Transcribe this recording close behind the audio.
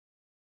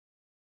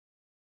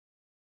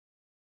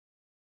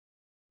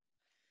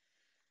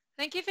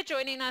Thank you for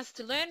joining us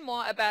to learn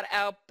more about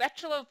our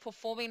Bachelor of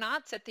Performing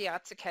Arts at the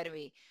Arts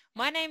Academy.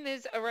 My name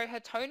is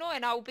Aroha Tono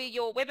and I will be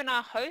your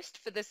webinar host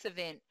for this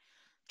event.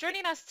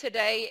 Joining us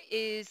today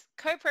is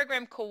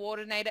Co-Program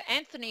Coordinator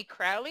Anthony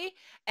Crowley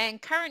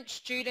and current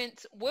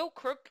students Will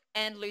Crook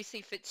and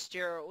Lucy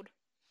Fitzgerald.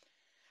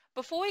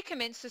 Before we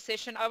commence the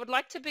session, I would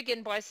like to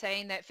begin by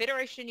saying that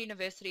Federation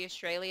University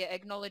Australia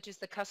acknowledges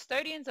the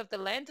custodians of the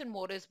land and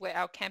waters where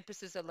our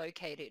campuses are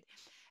located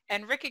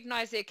and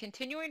recognise their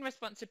continuing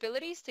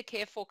responsibilities to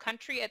care for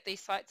country at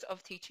these sites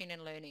of teaching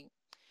and learning.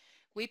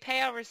 We pay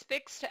our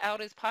respects to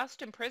elders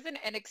past and present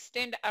and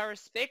extend our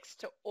respects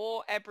to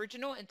all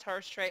Aboriginal and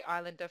Torres Strait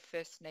Islander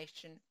First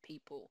Nation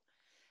people.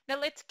 Now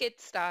let's get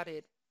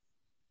started.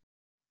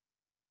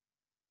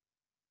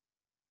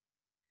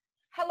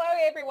 Hello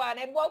everyone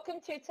and welcome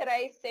to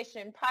today's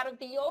session, part of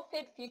the Your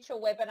Fed Future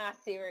webinar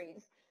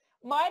series.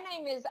 My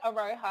name is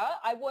Aroha.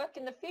 I work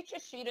in the Future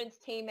Students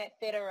team at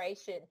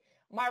Federation.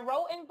 My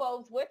role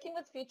involves working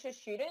with future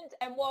students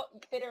and what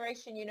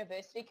Federation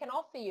University can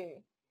offer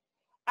you.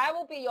 I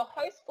will be your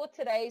host for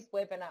today's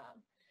webinar.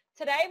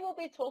 Today we'll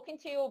be talking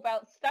to you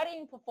about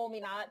studying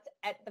performing arts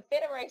at the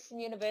Federation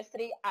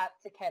University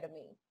Arts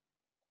Academy.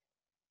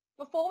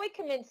 Before we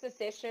commence the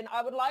session,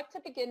 I would like to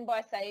begin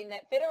by saying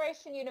that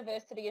Federation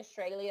University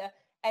Australia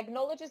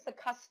acknowledges the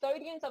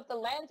custodians of the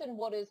land and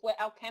waters where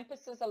our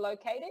campuses are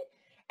located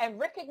and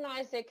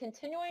recognise their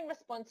continuing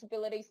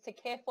responsibilities to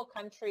care for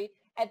country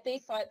at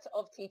these sites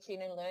of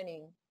teaching and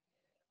learning.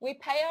 We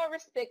pay our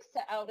respects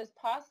to elders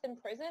past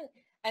and present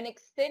and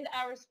extend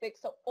our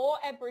respects to all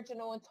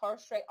Aboriginal and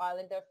Torres Strait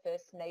Islander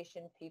First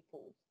Nation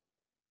peoples.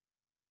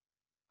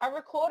 A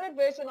recorded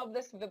version of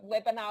this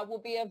webinar will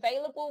be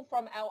available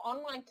from our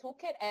online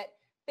toolkit at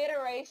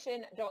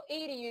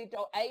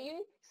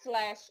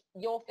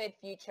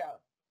federation.edu.au/yourfedfuture.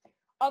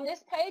 On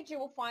this page, you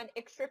will find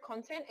extra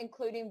content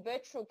including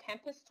virtual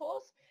campus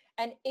tours,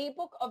 an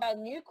ebook of our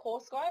new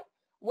course guide,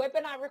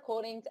 webinar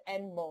recordings,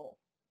 and more.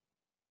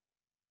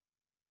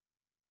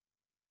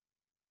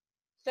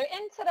 So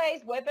in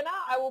today's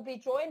webinar, I will be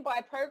joined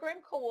by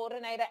Program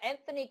Coordinator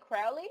Anthony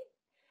Crowley,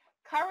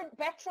 current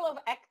Bachelor of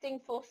Acting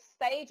for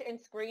Stage and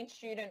Screen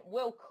student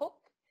Will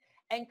Cook,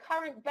 and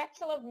current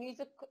Bachelor of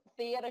Music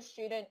Theatre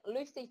student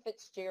Lucy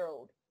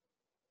Fitzgerald.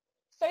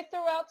 So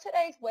throughout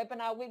today's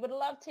webinar, we would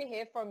love to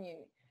hear from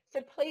you. So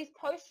please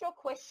post your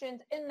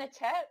questions in the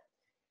chat.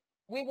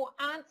 We will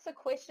answer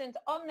questions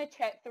on the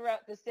chat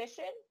throughout the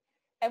session,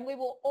 and we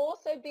will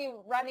also be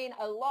running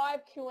a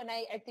live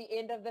Q&A at the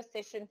end of the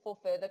session for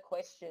further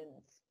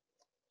questions.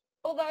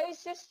 For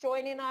those just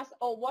joining us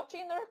or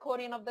watching the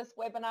recording of this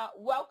webinar,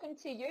 welcome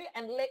to you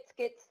and let's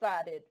get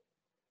started.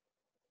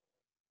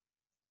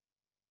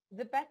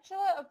 The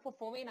Bachelor of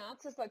Performing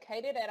Arts is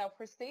located at our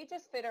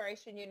prestigious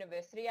Federation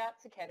University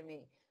Arts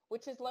Academy,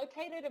 which is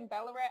located in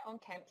Ballarat on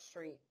Camp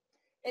Street.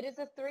 It is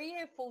a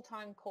 3-year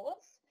full-time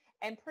course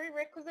and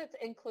prerequisites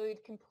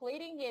include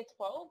completing Year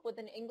 12 with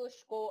an English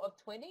score of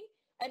 20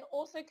 and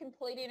also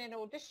completing an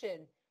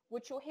audition,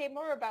 which you'll hear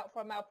more about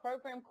from our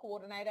Program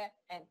Coordinator,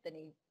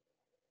 Anthony.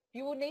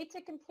 You will need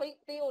to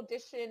complete the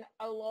audition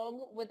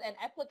along with an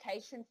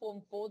application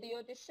form for the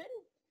audition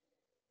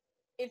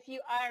if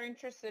you are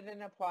interested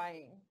in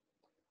applying.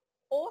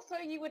 Also,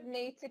 you would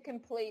need to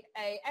complete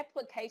an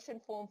application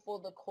form for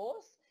the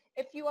course.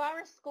 If you are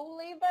a school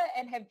leaver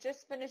and have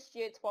just finished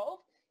Year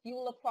 12, you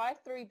will apply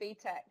through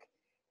BTEC.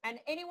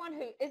 And anyone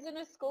who isn't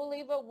a school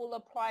leaver will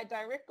apply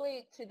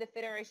directly to the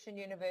Federation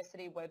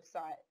University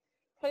website.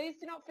 Please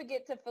do not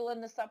forget to fill in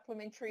the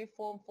supplementary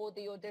form for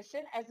the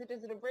audition as it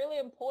is a really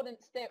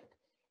important step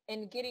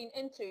in getting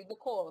into the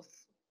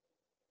course.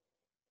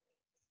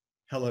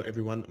 Hello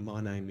everyone,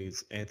 my name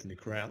is Anthony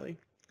Crowley.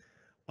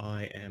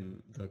 I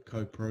am the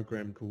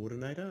co-program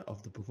coordinator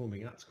of the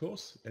Performing Arts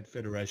course at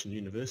Federation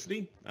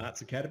University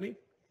Arts Academy.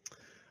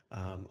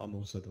 I'm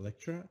also the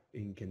lecturer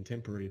in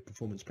contemporary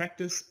performance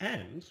practice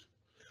and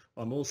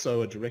I'm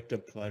also a director,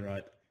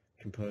 playwright,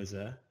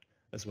 composer,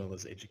 as well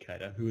as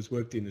educator who has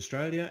worked in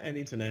Australia and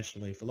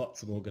internationally for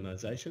lots of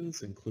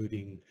organisations,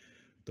 including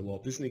the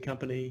Walt Disney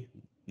Company,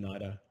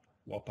 NIDA,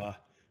 WAPA,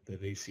 the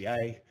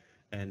VCA,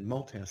 and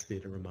Malthouse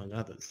Theatre, among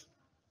others.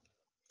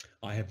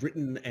 I have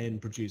written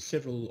and produced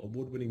several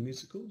award-winning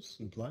musicals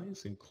and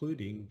plays,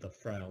 including The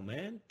Frail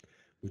Man,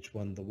 which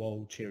won the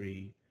Wall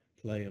Cherry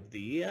Play of the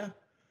Year,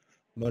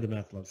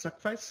 Motormouth Loves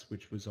Suckface,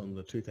 which was on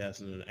the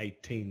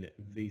 2018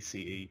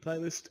 VCE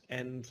playlist,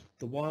 and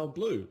The Wild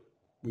Blue,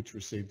 which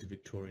received the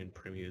Victorian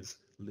Premier's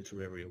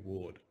Literary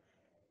Award.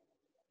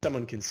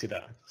 Someone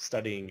consider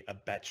studying a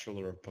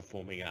Bachelor of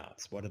Performing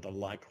Arts. What are the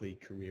likely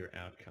career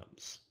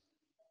outcomes?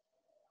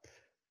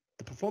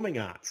 The performing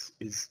arts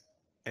is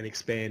an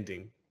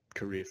expanding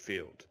career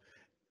field.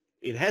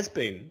 It has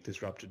been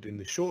disrupted in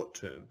the short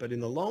term, but in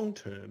the long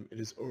term, it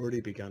has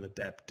already begun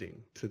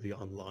adapting to the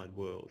online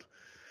world.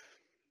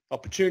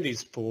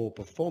 Opportunities for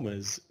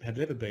performers have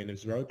never been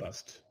as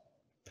robust,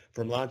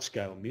 from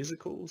large-scale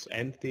musicals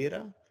and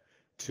theatre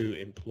to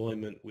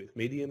employment with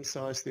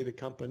medium-sized theatre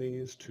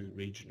companies, to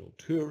regional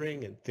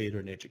touring and theatre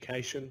and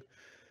education.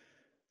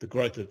 The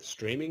growth of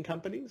streaming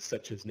companies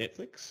such as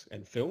Netflix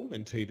and film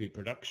and TV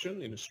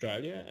production in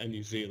Australia and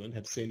New Zealand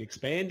have seen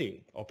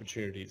expanding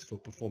opportunities for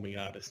performing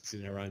artists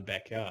in our own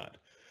backyard.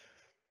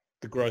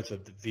 The growth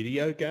of the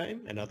video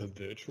game and other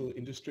virtual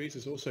industries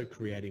is also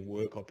creating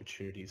work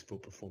opportunities for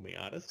performing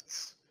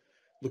artists.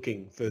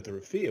 Looking further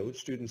afield,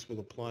 students will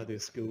apply their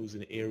skills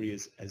in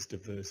areas as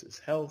diverse as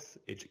health,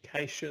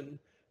 education,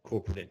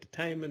 corporate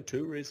entertainment,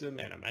 tourism,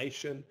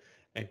 animation,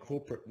 and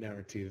corporate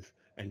narrative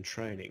and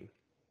training.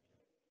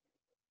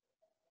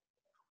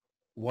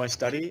 Why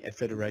study at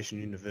Federation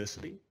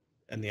University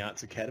and the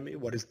Arts Academy?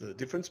 What is the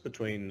difference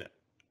between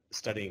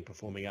studying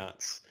performing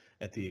arts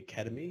at the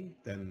Academy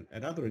than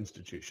at other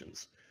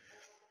institutions?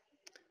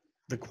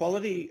 The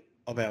quality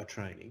of our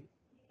training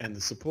and the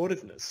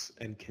supportiveness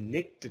and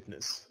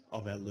connectedness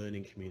of our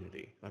learning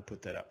community. I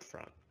put that up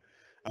front.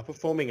 A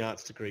performing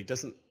arts degree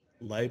doesn't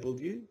label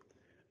you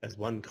as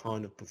one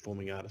kind of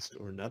performing artist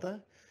or another.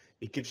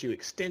 It gives you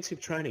extensive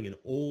training in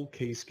all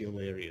key skill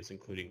areas,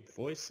 including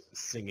voice,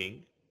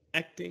 singing,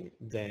 acting,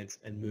 dance,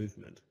 and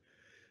movement,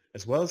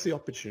 as well as the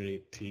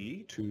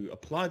opportunity to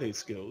apply these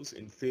skills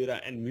in theatre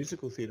and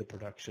musical theatre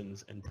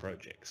productions and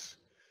projects.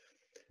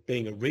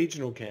 Being a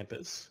regional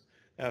campus,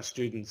 our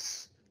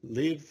students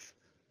live,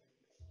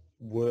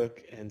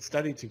 work, and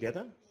study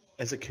together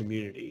as a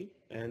community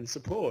and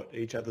support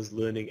each other's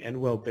learning and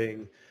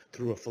well-being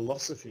through a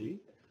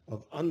philosophy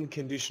of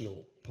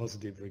unconditional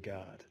positive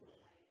regard.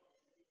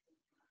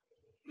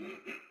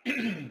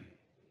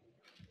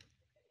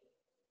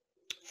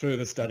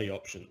 Further study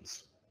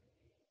options.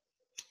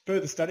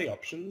 Further study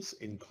options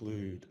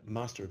include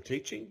Master of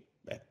Teaching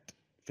at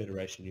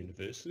Federation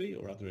University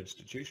or other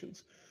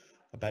institutions,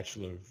 a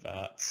Bachelor of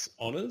Arts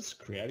Honours,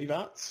 Creative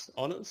Arts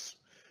Honours,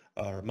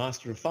 or a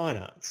Master of Fine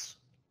Arts.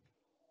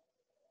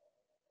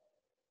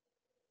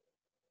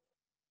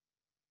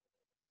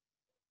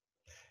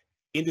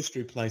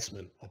 Industry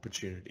placement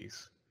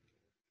opportunities.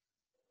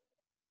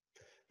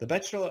 The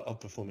Bachelor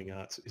of Performing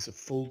Arts is a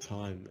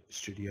full-time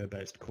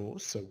studio-based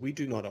course, so we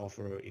do not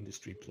offer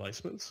industry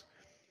placements.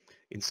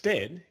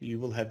 Instead, you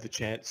will have the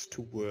chance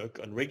to work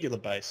on a regular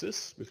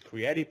basis with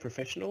creative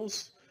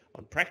professionals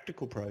on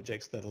practical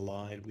projects that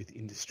align with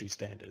industry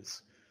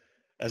standards,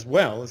 as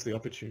well as the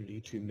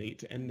opportunity to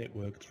meet and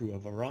network through a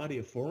variety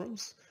of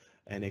forums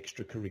and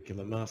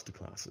extracurricular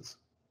masterclasses.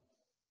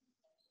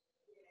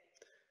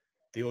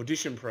 The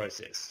audition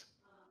process.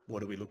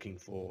 What are we looking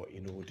for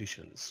in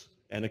auditions?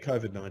 And a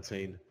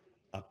COVID-19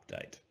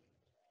 update.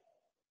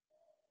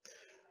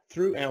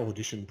 Through our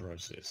audition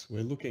process,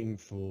 we're looking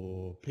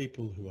for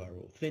people who are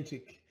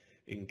authentic,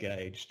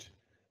 engaged,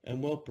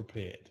 and well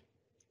prepared.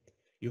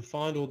 You'll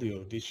find all the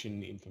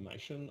audition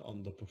information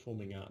on the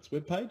Performing Arts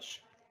webpage,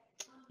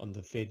 on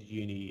the Fed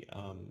Uni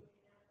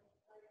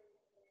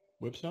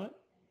website.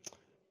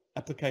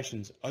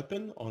 Applications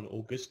open on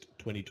August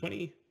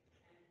 2020.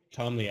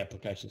 Timely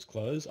applications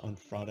close on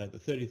Friday the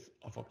 30th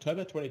of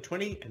October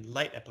 2020 and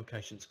late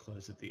applications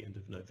close at the end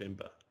of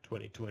November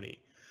 2020.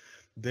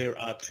 There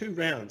are 2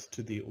 rounds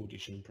to the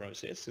audition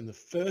process. In the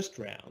first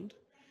round,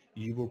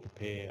 you will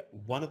prepare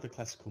one of the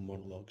classical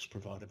monologues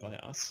provided by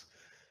us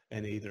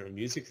and either a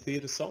music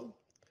theatre song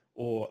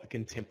or a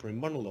contemporary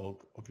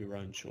monologue of your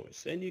own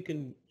choice. And you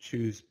can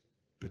choose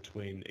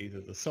between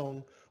either the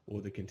song or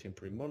the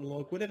contemporary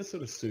monologue, whatever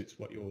sort of suits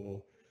what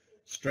your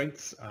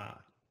strengths are.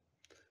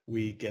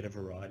 We get a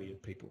variety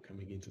of people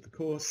coming into the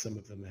course. Some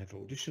of them have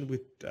auditioned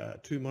with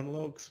 2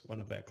 monologues,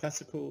 one of our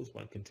classicals,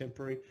 one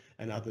contemporary,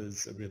 and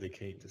others are really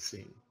keen to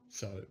sing.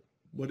 So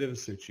whatever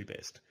suits you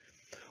best.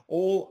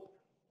 All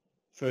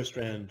first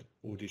round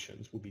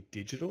auditions will be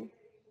digital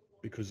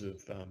because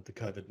of the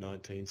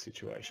COVID-19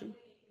 situation.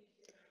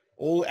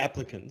 All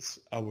applicants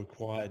are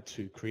required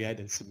to create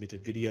and submit a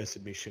video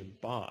submission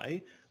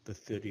by the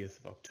 30th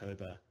of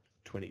October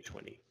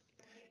 2020.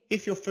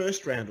 If your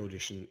first round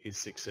audition is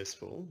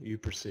successful, you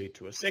proceed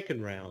to a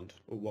second round,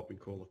 or what we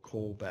call a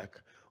callback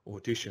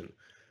audition.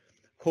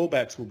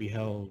 Callbacks will be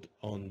held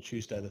on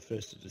Tuesday the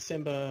 1st of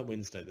December,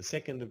 Wednesday the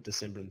 2nd of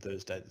December, and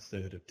Thursday the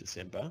 3rd of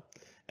December,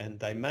 and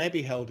they may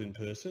be held in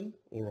person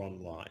or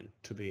online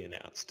to be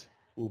announced.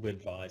 We'll be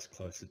advised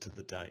closer to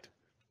the date.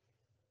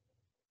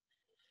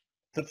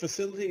 The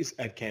facilities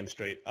at Camp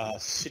Street are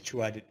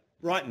situated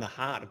right in the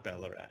heart of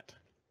Ballarat.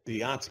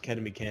 The Arts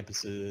Academy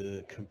campus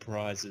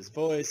comprises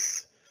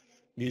voice,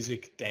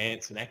 music,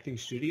 dance and acting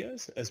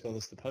studios, as well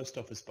as the Post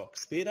Office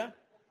Box Theatre,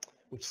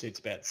 which seats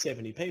about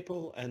 70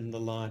 people, and the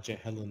larger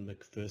Helen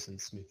Macpherson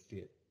Smith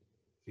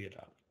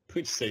Theatre,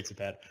 which seats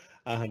about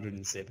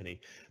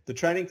 170. The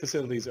training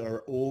facilities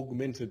are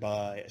augmented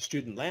by a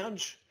student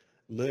lounge,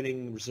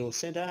 learning resource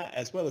centre,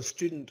 as well as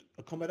student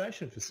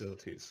accommodation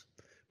facilities,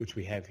 which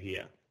we have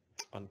here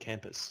on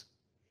campus.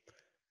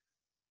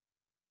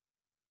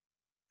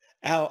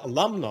 Our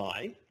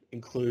alumni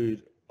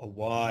include a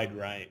wide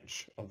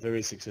range of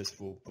very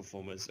successful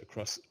performers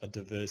across a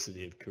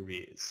diversity of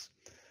careers.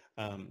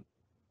 Our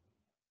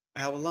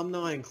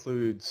alumni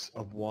includes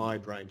a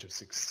wide range of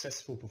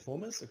successful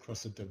performers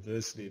across a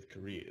diversity of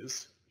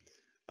careers.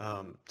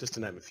 Just to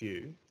name a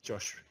few,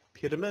 Josh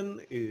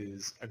Peterman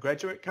is a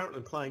graduate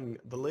currently playing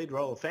the lead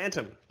role of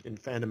Phantom in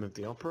Phantom of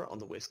the Opera on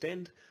the West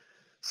End.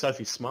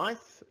 Sophie Smythe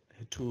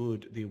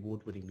toured the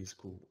award-winning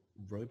musical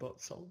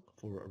Robot Song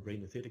for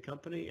Arena Theatre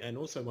Company and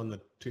also won the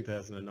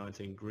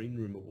 2019 Green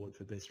Room Award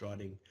for Best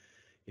Writing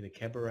in a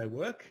Cabaret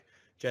Work.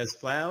 Jazz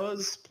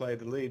Flowers played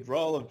the lead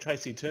role of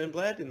Tracy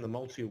Turnblad in the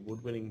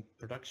multi-award-winning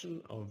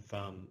production of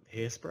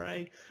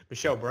Hairspray.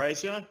 Michelle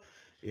Brazier,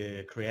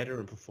 creator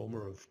and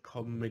performer of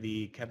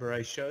comedy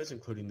cabaret shows,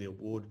 including the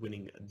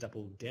award-winning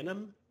Double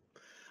Denim.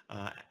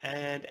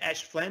 And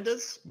Ash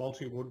Flanders,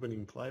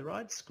 multi-award-winning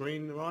playwright,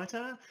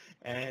 screenwriter,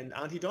 and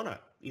Auntie Donna,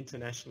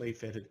 internationally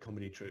feted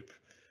comedy troupe,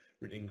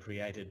 written and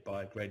created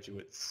by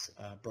graduates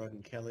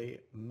Broden Kelly,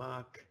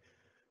 Mark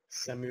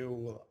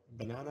Samuel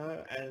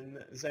Bonanno,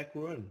 and Zach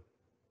Ruin.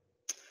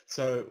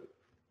 So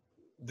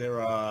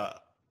there are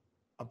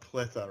a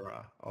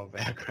plethora of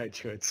our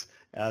graduates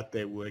out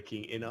there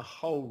working in a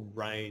whole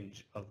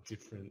range of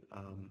different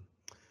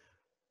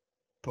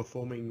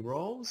performing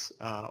roles,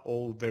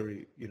 all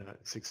very,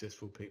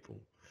 successful people.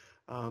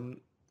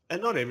 And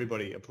not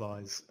everybody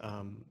applies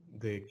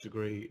their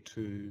degree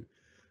to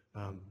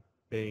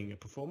being a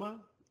performer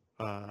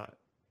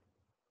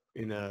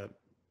in a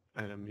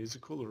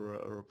musical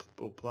or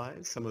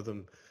play. Some of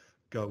them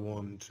go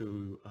on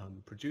to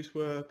produce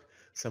work.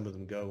 Some of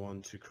them go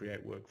on to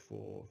create work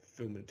for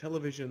film and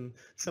television.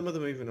 Some of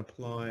them even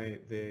apply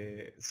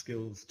their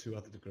skills to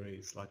other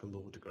degrees, like a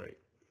law degree,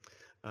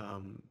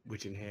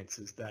 which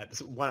enhances that.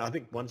 So I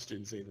think one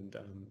student's even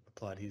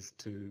applied his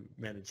to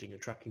managing a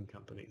trucking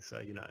company.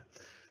 So,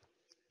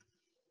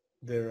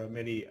 there are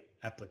many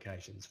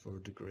applications for a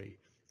degree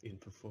in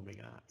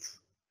performing arts.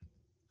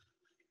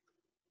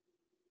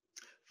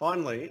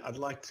 Finally, I'd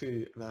like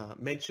to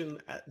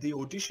mention the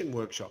audition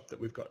workshop that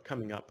we've got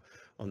coming up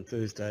on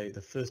Thursday, the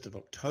 1st of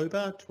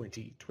October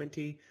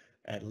 2020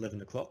 at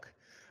 11 o'clock.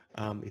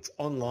 It's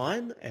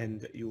online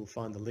and you'll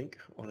find the link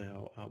on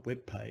our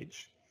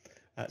webpage.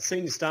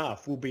 Senior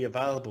staff will be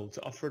available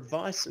to offer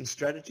advice and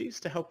strategies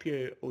to help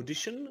you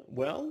audition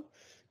well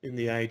in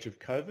the age of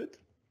COVID,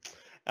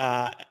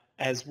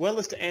 as well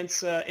as to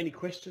answer any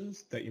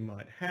questions that you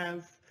might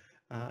have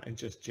and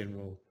just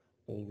general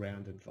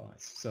all-round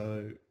advice.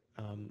 So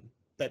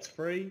that's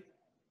free.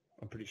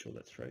 I'm pretty sure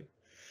that's free.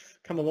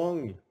 Come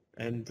along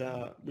and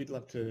we'd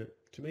love to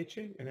meet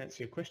you and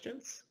answer your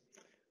questions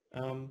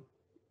and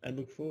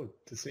look forward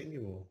to seeing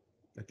you all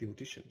at the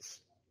auditions.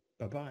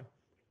 Bye-bye.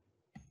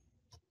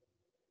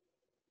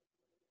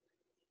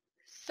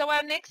 So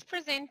our next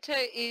presenter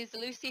is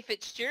Lucy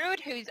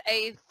Fitzgerald, who's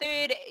a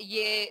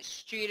third-year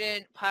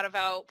student, part of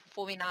our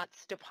Performing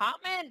Arts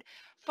department.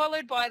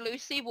 Followed by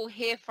Lucy, we'll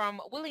hear from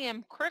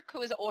William Crook,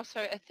 who is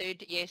also a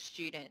third-year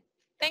student.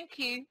 Thank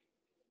you.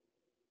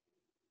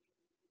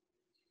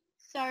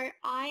 So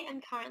I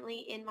am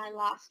currently in my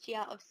last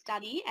year of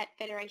study at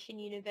Federation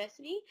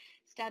University,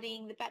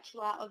 studying the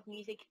Bachelor of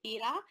Music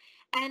Theatre,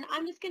 and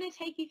I'm just going to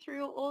take you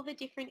through all the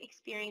different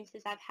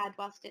experiences I've had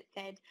whilst at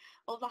Fed,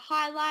 all the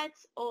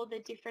highlights, all the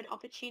different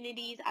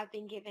opportunities I've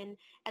been given,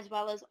 as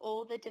well as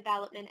all the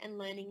development and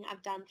learning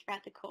I've done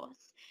throughout the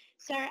course.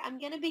 So I'm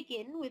going to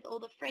begin with all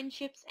the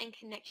friendships and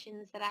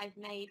connections that I've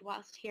made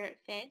whilst here at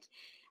Fed.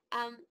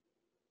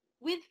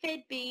 With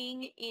Fed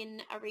being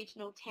in a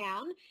regional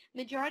town,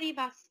 majority of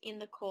us in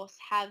the course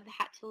have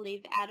had to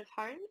live out of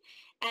home,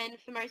 and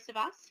for most of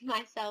us,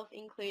 myself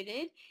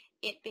included,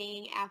 it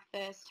being our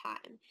first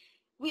time,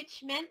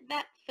 which meant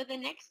that for the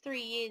next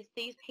 3 years,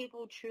 these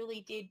people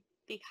truly did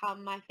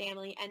become my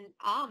family and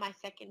are my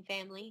second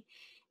family.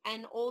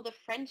 And all the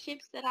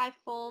friendships that I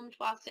formed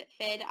whilst at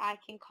Fed, I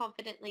can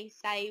confidently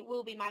say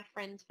will be my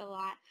friends for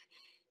life.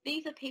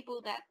 These are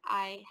people that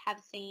I have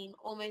seen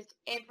almost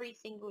every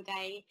single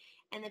day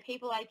and the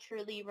people I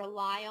truly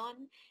rely on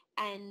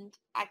and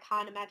I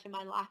can't imagine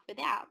my life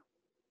without.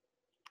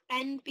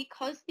 And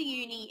because the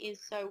uni is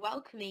so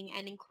welcoming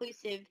and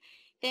inclusive,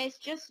 there's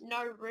just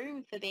no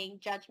room for being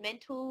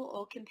judgmental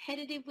or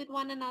competitive with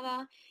one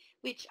another,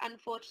 which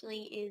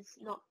unfortunately is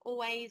not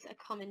always a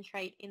common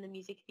trait in the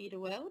music theatre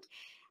world.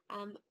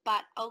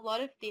 But a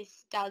lot of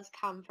this does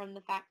come from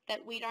the fact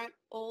that we don't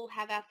all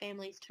have our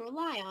families to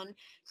rely on,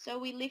 so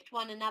we lift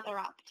one another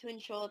up to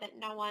ensure that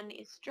no one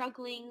is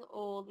struggling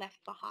or left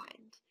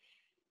behind.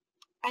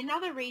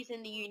 Another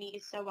reason the uni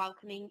is so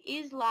welcoming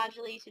is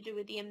largely to do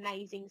with the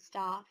amazing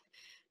staff.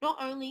 Not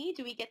only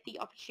do we get the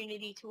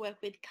opportunity to work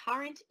with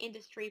current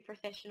industry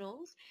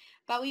professionals,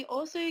 but we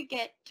also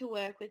get to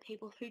work with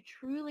people who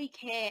truly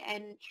care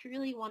and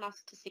truly want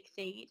us to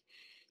succeed.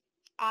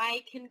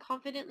 I can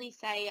confidently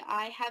say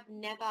I have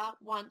never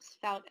once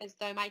felt as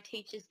though my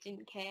teachers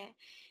didn't care.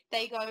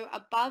 They go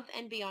above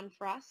and beyond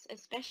for us,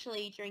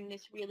 especially during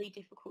this really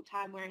difficult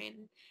time we're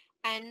in,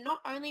 and not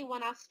only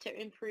want us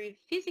to improve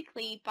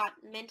physically, but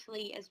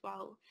mentally as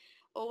well,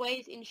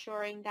 always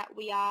ensuring that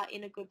we are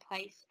in a good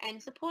place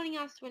and supporting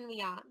us when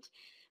we aren't,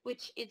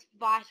 which is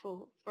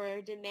vital for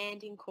a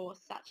demanding course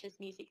such as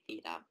music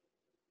theatre.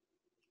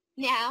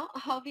 Now,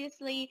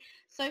 obviously,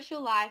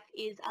 social life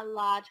is a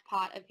large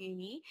part of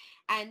uni,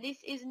 and this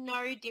is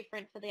no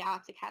different for the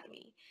Arts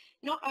Academy.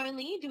 Not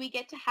only do we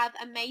get to have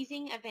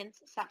amazing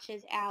events such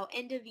as our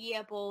end of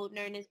year ball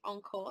known as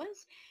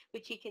Encores,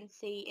 which you can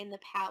see in the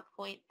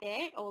PowerPoint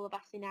there, all of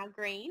us in our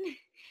green,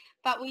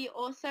 but we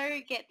also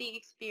get the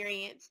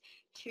experience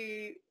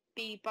to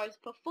be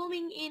both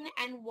performing in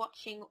and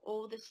watching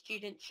all the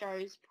student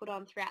shows put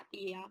on throughout the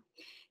year.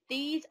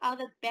 These are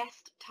the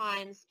best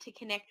times to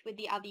connect with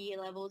the other year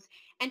levels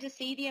and to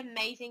see the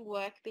amazing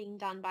work being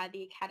done by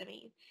the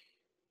Academy.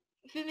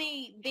 For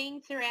me,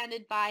 being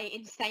surrounded by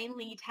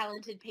insanely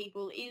talented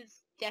people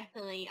is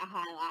definitely a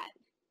highlight.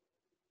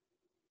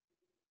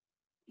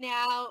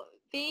 Now,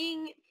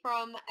 being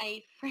from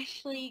a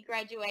freshly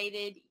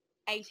graduated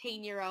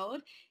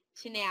 18-year-old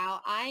to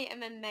now, I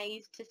am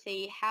amazed to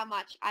see how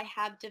much I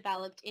have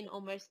developed in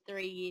almost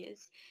 3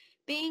 years.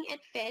 Being at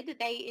Fed,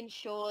 they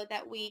ensure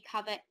that we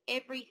cover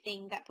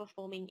everything that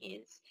performing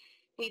is.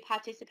 We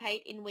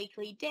participate in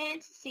weekly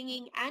dance,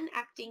 singing and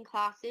acting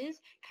classes,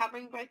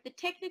 covering both the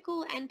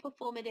technical and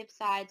performative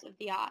sides of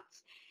the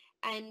arts.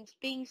 And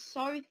being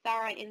so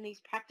thorough in these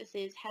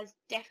practices has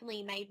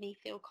definitely made me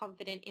feel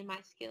confident in my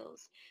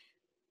skills.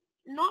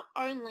 Not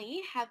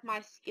only have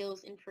my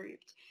skills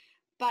improved,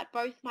 but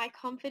both my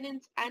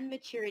confidence and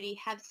maturity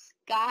have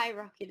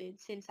skyrocketed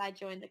since I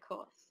joined the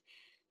course.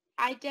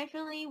 I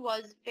definitely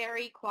was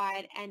very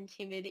quiet and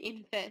timid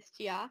in first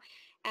year,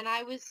 and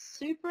I was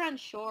super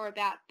unsure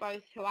about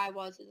both who I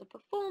was as a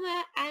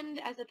performer and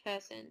as a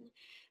person.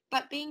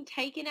 But being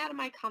taken out of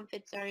my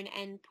comfort zone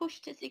and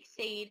pushed to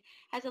succeed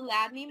has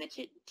allowed me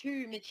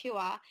to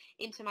mature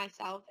into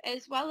myself,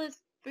 as well as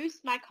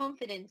boost my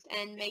confidence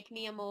and make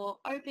me a more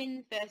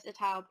open,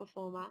 versatile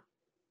performer.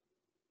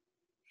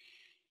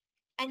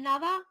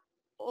 Another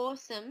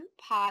awesome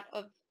part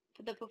of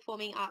the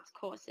performing arts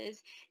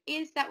courses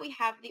is that we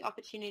have the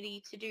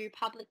opportunity to do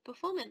public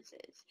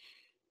performances.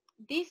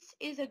 This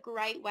is a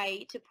great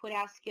way to put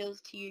our skills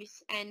to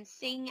use and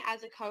sing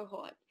as a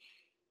cohort.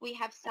 We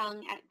have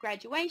sung at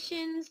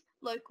graduations,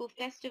 local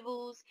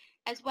festivals,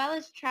 as well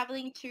as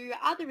travelling to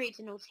other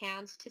regional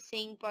towns to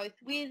sing both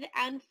with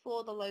and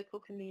for the local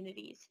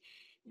communities.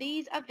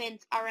 These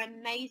events are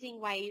amazing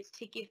ways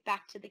to give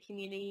back to the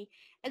community,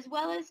 as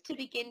well as to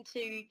begin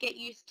to get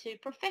used to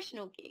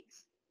professional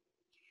gigs.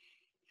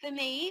 For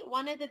me,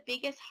 one of the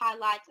biggest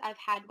highlights I've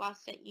had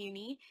whilst at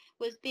uni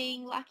was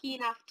being lucky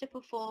enough to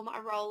perform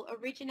a role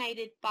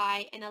originated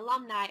by an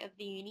alumni of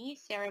the uni,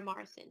 Sarah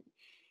Morrison.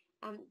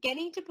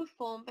 Getting to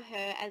perform for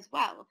her as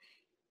well.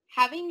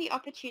 Having the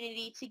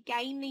opportunity to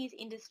gain these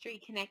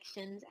industry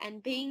connections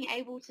and being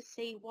able to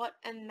see what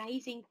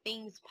amazing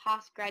things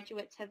past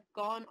graduates have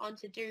gone on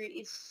to do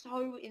is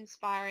so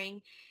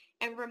inspiring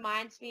and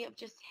reminds me of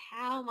just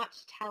how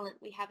much talent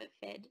we have at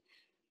Fed.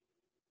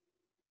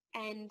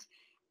 And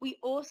we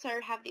also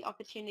have the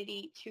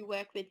opportunity to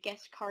work with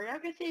guest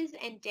choreographers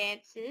and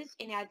dancers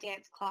in our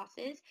dance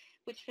classes,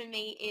 which for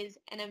me is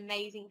an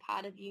amazing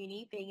part of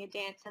uni, being a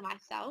dancer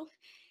myself.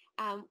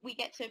 We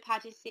get to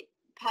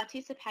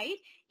participate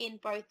in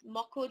both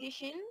mock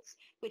auditions,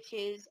 which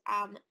is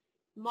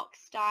mock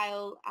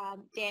style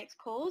dance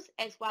calls,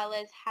 as well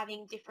as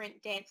having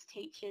different dance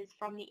teachers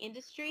from the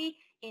industry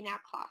in our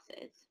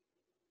classes.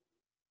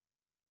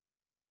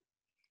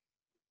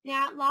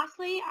 Now,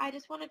 lastly, I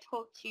just want to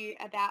talk to you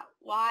about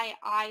why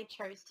I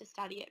chose to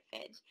study at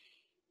Fed.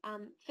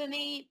 For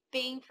me,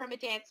 being from a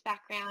dance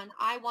background,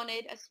 I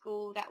wanted a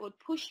school that would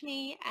push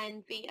me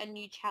and be a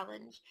new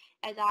challenge,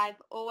 as I've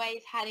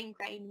always had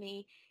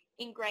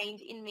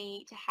ingrained in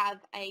me to have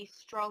a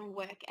strong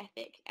work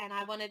ethic, and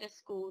I wanted a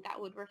school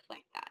that would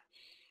reflect that.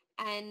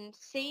 And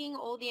seeing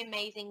all the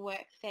amazing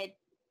work Fed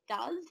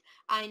does,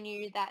 I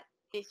knew that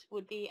this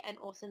would be an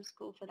awesome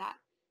school for that.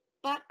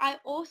 But I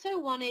also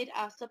wanted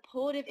a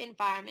supportive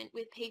environment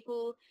with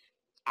people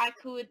I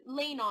could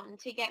lean on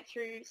to get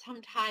through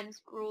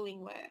sometimes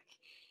grueling work.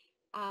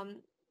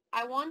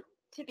 I want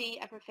to be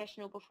a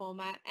professional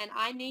performer, and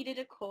I needed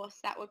a course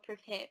that would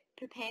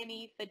prepare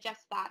me for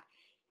just that,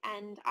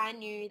 and I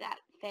knew that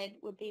Fed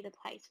would be the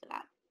place for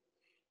that.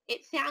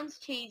 It sounds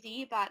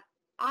cheesy, but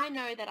I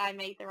know that I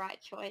made the right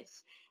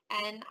choice,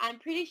 and I'm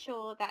pretty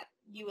sure that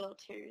you will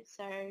too.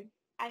 So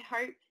I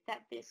hope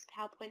that this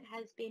PowerPoint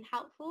has been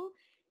helpful,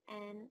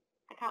 and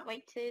I can't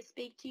wait to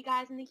speak to you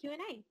guys in the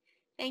Q&A.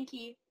 Thank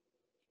you.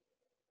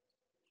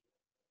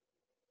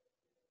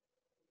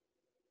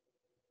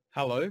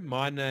 Hello,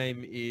 my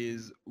name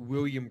is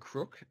William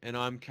Crook and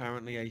I'm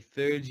currently a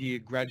third year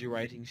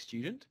graduating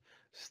student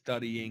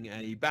studying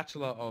a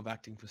Bachelor of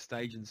Acting for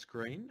Stage and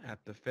Screen at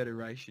the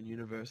Federation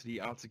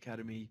University Arts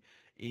Academy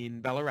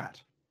in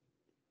Ballarat.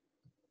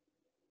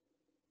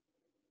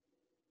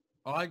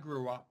 I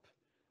grew up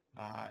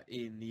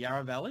in the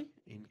Yarra Valley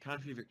in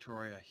country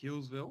Victoria,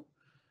 Hillsville.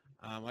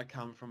 I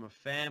come from a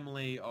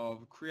family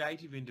of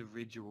creative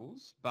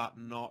individuals, but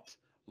not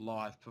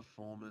live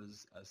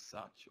performers as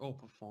such, or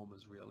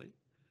performers really.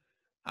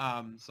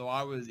 So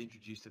I was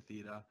introduced to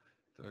theatre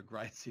through a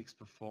grade 6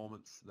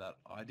 performance that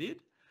I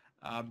did,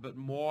 but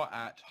more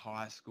at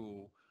high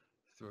school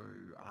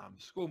through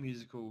school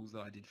musicals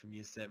that I did from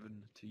year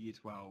 7 to year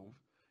 12,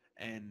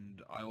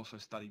 and I also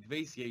studied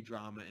VCE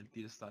drama and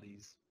theatre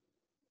studies,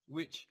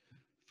 which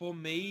for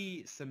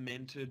me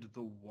cemented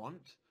the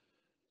want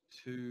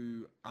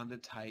to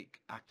undertake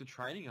actor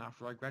training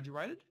after I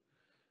graduated,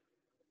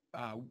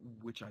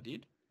 which I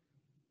did.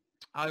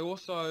 I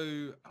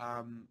also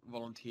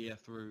volunteer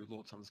through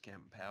Lord Summers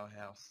Camp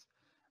Powerhouse,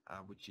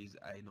 which is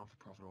a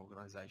not-for-profit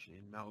organisation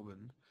in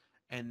Melbourne,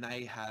 and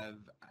they have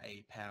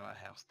a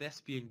Powerhouse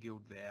Thespian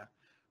Guild there,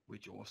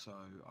 which also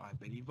I've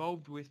been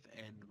involved with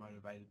and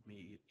motivated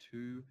me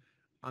to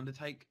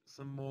undertake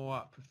some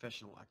more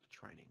professional actor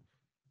training.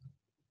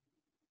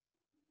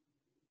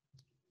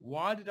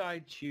 Why did I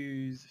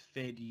choose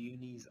Fed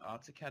Uni's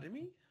Arts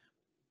Academy?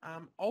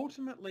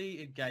 Ultimately,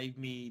 it gave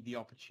me the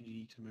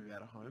opportunity to move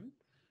out of home,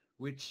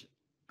 which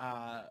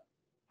I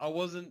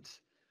wasn't,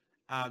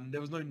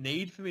 there was no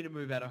need for me to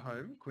move out of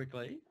home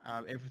quickly.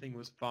 Everything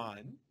was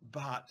fine,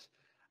 but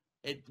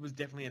it was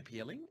definitely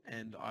appealing,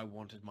 and I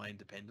wanted my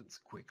independence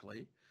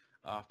quickly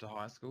after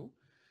high school.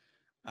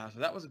 So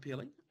that was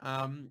appealing.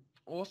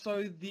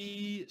 Also,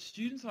 the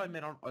students I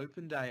met on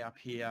open day up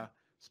here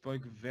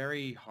spoke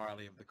very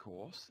highly of the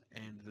course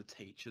and the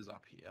teachers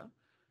up here.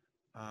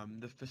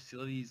 The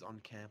facilities on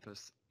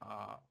campus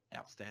are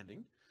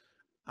outstanding.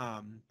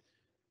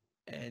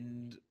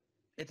 And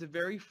it's a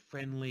very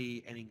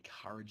friendly and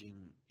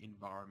encouraging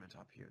environment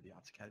up here at the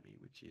Arts Academy,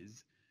 which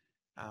is,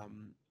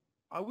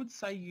 I would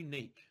say,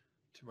 unique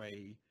to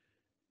a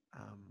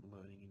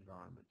learning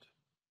environment,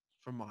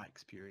 from my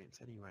experience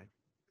anyway.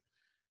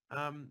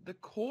 The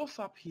course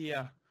up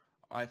here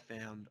I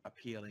found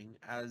appealing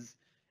as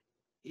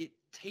it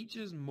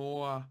teaches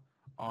more,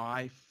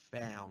 I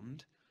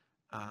found,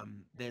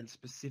 than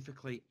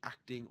specifically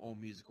acting or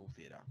musical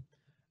theatre.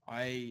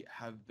 I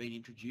have been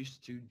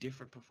introduced to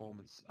different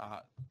performance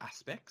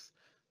aspects,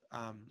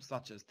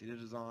 such as theatre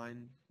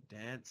design,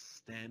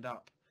 dance,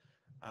 stand-up,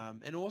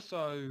 and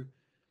also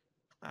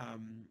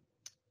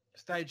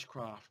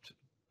stagecraft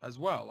as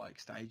well, like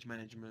stage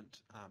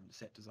management,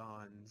 set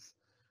designs,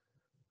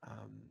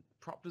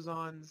 prop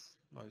designs,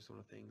 those sort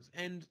of things,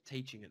 and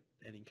teaching it,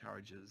 and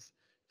encourages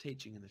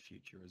teaching in the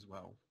future as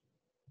well.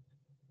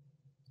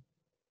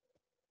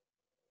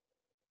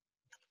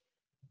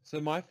 So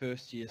my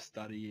first year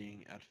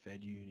studying at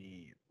Fed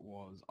Uni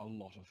was a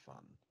lot of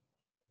fun.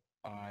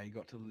 I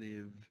got to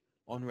live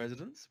on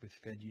residence with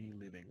Fed Uni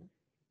Living.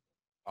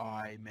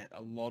 I met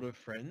a lot of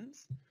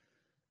friends,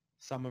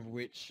 some of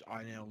which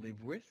I now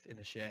live with in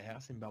a share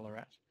house in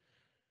Ballarat.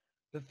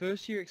 The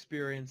first year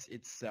experience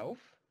itself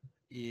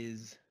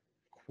is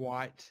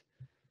quite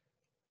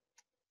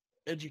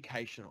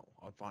educational,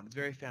 I find. It's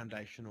very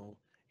foundational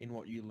in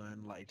what you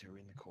learn later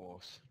in the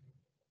course.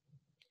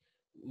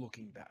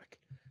 Looking back,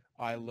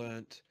 I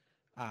learnt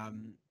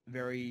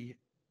very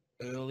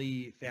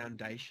early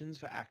foundations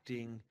for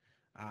acting,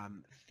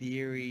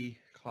 theory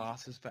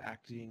classes for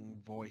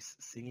acting, voice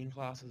singing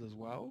classes as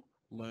well.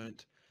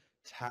 Learnt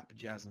tap,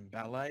 jazz and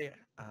ballet,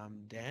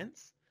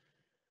 dance.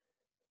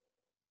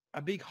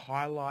 A big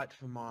highlight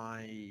for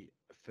my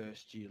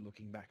first year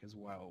looking back as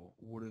well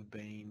would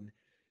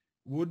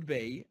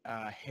be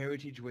a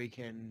Heritage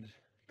Weekend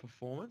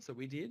performance that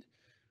we did.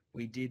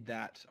 We did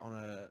that on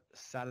a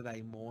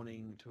Saturday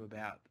morning to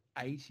about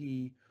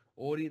 80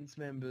 audience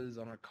members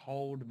on a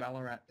cold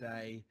Ballarat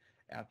day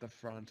out the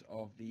front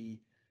of the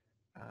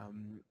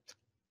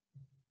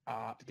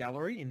art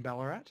gallery in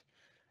Ballarat.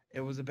 It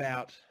was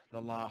about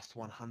the last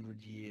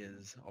 100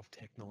 years of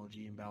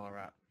technology in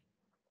Ballarat.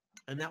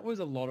 And that was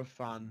a lot of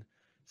fun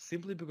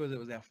simply because it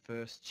was our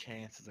first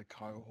chance as a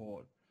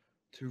cohort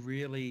to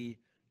really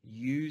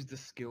use the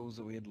skills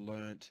that we had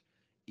learnt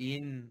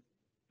in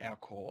our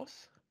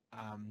course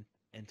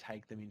and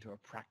take them into a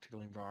practical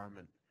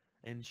environment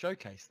and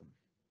showcase them.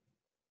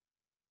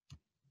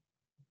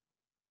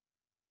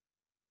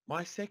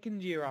 My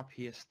second year up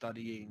here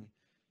studying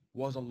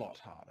was a lot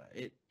harder.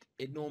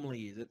 It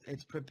normally is.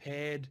 It's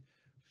prepared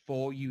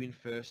for you in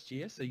first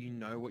year, so you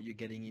know what you're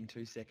getting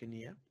into second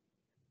year.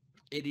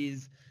 It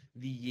is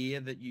the year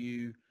that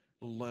you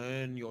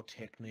learn your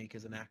technique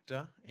as an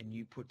actor and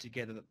you put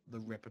together the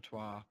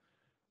repertoire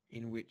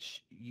in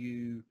which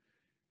you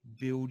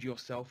build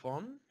yourself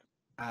on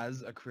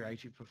as a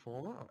creative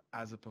performer, or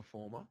as a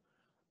performer,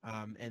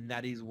 and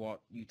that is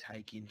what you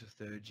take into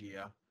third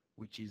year,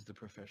 which is the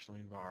professional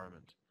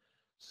environment.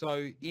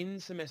 So in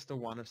semester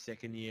 1 of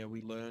second year,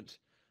 we looked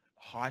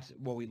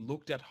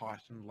at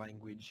heightened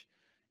language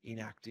in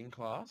acting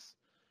class.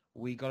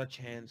 We got a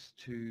chance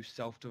to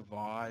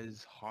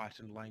self-devise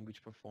heightened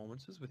language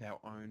performances with our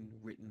own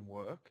written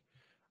work.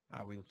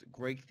 We looked at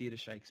Greek theatre,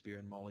 Shakespeare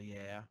and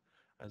Molière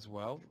as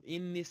well.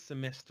 In this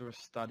semester of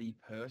study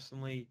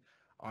personally,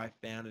 I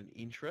found an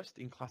interest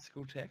in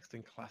classical text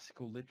and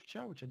classical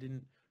literature, which I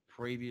didn't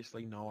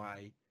previously know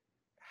I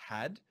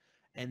had,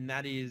 and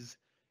that is,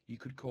 you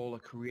could call a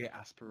career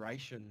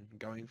aspiration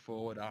going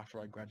forward after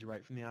I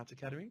graduate from the Arts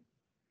Academy.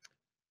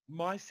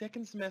 My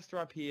second semester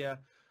up here,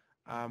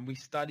 we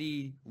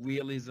study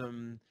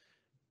realism,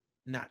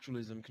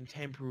 naturalism,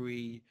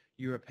 contemporary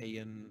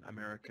European,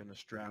 American,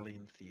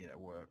 Australian theatre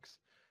works.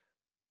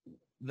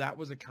 That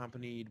was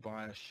accompanied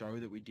by a show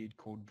that we did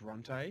called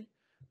Bronte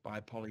by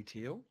Polly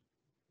Teal,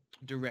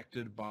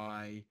 directed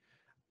by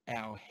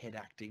our head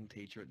acting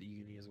teacher at the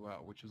uni as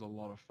well, which was a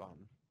lot of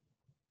fun.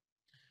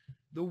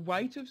 The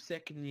weight of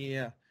second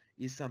year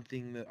is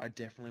something that I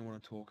definitely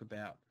want to talk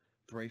about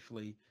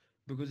briefly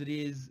because it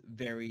is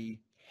very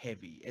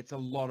heavy. It's a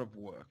lot of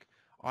work.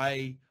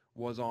 I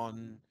was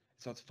on,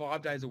 so it's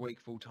 5 days a week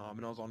full time,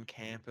 and I was on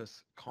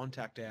campus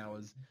contact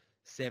hours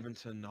 7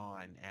 to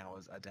 9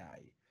 hours a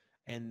day.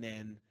 And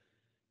then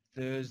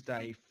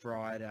Thursday,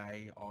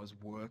 Friday, I was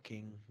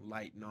working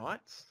late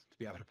nights to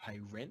be able to pay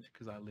rent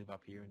because I live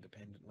up here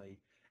independently,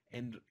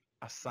 and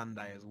a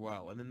Sunday as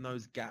well. And then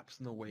those gaps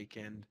in the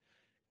weekend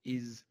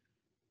is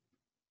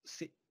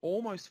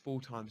almost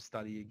full-time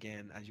study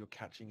again as you're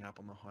catching up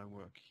on the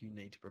homework you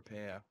need to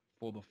prepare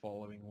for the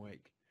following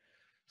week.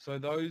 So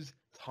those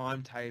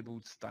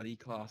timetabled study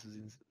classes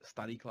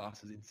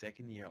in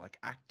second year, like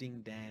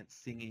acting, dance,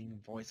 singing,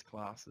 voice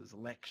classes,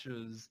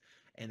 lectures,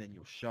 and then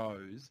your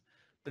shows.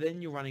 But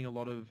then you're running a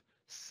lot of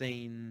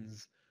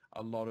scenes,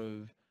 a lot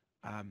of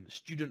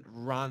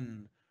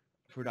student-run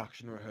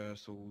production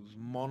rehearsals,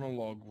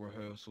 monologue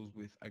rehearsals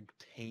with a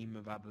team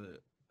of other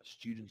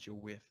students you're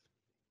with.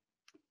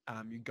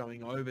 You're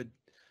going over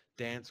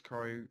dance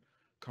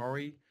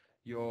choreo.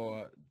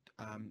 You're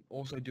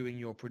also doing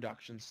your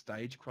production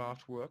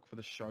stagecraft work for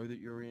the show that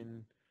you're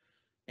in.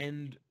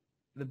 And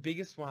the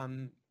biggest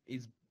one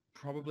is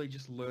probably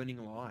just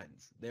learning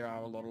lines. There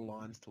are a lot of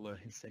lines to learn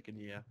in second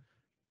year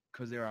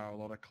because there are a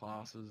lot of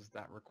classes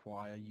that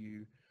require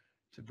you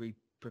to be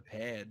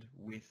prepared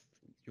with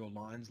your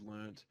lines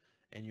learnt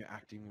and your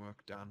acting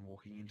work done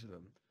walking into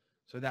them.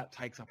 So that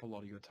takes up a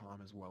lot of your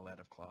time as well out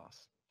of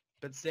class.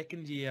 But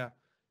second year,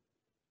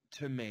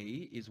 to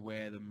me, is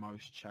where the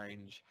most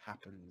change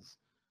happens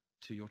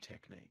to your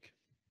technique.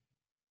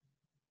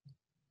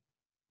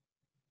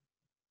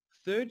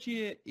 Third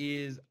year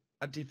is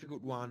a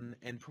difficult one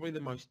and probably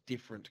the most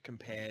different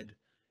compared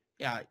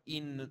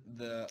in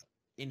the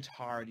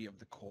entirety of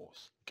the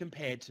course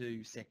compared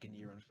to second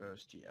year and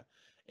first year.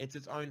 It's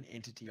its own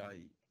entity,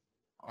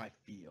 I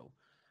feel.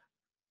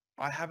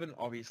 I haven't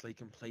obviously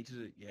completed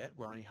it yet.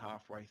 We're only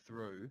halfway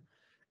through,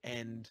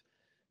 and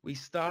we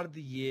started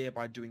the year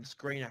by doing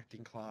screen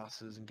acting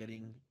classes and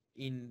getting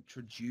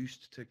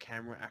introduced to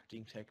camera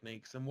acting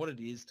techniques and what it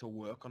is to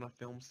work on a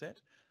film set.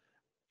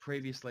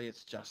 Previously,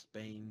 it's just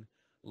been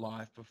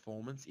live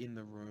performance in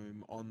the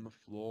room, on the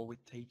floor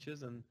with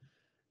teachers and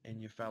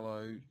your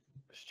fellow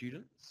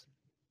students.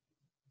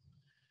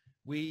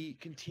 We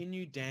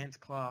continued dance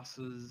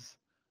classes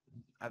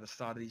at the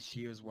start of this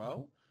year as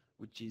well,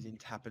 which is in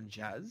tap and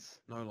jazz,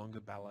 no longer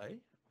ballet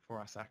for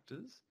us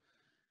actors.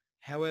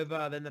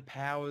 However, then the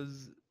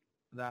powers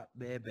that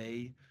there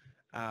be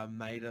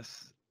made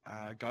us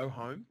go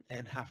home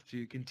and have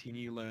to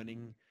continue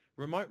learning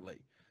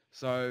remotely.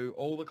 So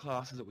all the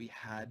classes that we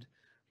had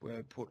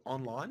were put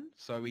online.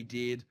 So we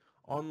did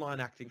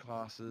online acting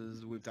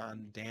classes. We've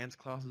done dance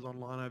classes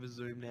online over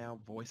Zoom now,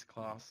 voice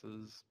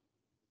classes.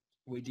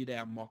 We did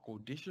our mock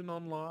audition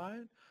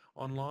online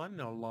in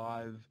a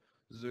live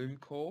Zoom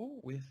call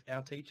with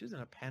our teachers in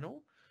a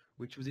panel,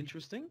 which was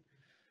interesting.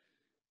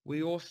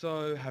 We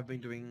also have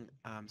been doing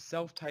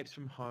self-tapes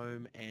from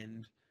home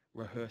and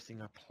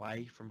rehearsing a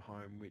play from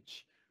home,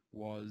 which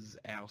was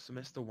our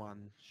semester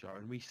 1 show,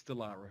 and we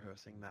still are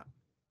rehearsing that.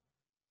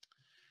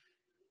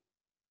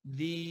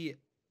 The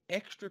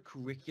extra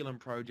curriculum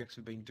projects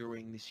we've been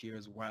doing this year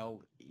as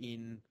well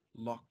in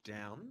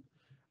lockdown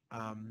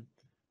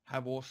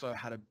have also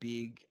had a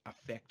big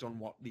effect on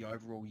what the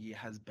overall year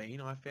has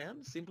been, I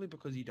found, simply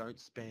because you don't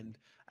spend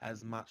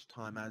as much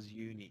time as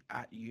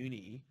at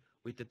uni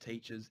with the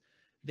teachers.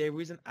 There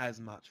isn't as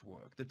much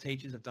work. The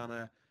teachers have done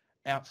an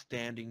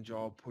outstanding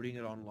job putting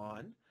it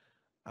online.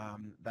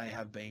 They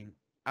have been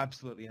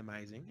absolutely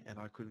amazing, and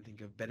I couldn't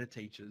think of better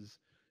teachers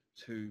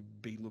to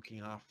be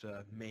looking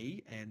after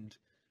me and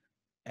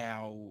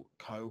our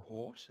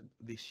cohort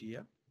this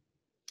year.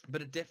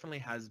 But it definitely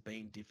has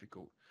been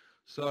difficult.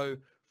 So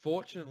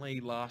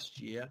fortunately last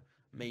year,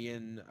 me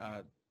and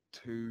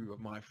 2 of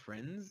my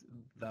friends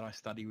that I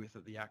study with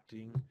at the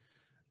acting,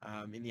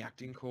 in the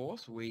acting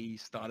course, we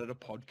started a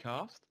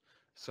podcast.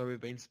 So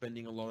we've been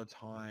spending a lot of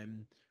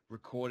time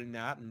recording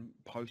that and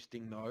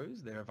posting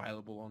those. They're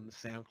available on the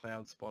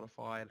SoundCloud,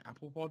 Spotify, and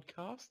Apple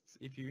Podcasts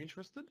if you're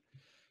interested.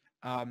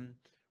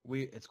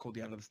 It's called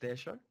the Under the Stairs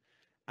Show.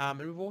 And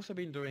we've also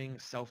been doing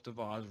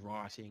self-devised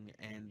writing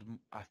and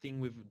a thing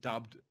we've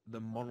dubbed the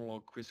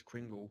monologue Kris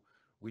Kringle,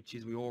 which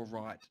is we all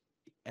write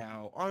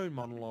our own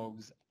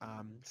monologues,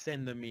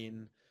 send them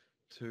in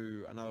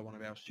to another one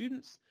of our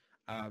students.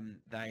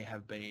 They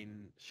have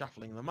been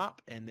shuffling them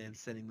up and then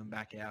sending them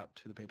back out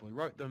to the people who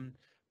wrote them,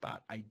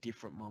 but a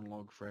different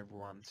monologue for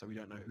everyone. So we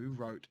don't know who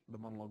wrote the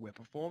monologue we're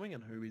performing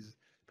and who is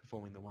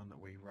performing the one that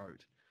we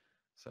wrote.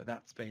 So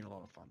that's been a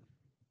lot of fun.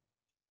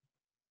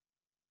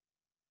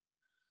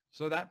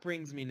 So that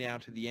brings me now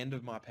to the end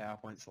of my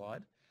PowerPoint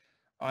slide.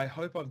 I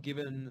hope I've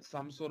given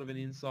some sort of an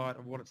insight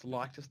of what it's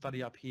like to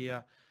study up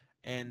here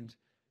and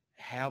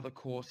how the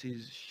course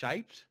is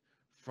shaped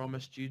from a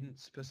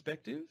student's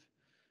perspective.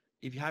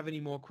 If you have any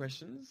more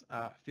questions,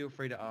 feel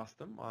free to ask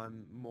them.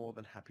 I'm more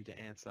than happy to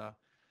answer.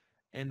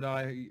 And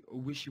I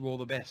wish you all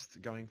the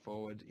best going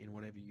forward in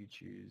whatever you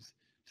choose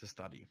to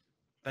study.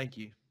 Thank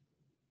you.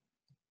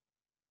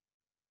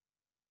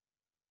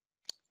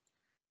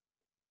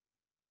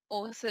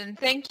 Awesome.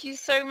 Thank you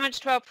so much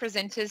to our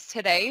presenters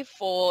today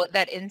for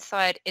that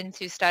insight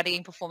into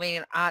studying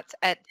performing arts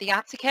at the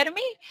Arts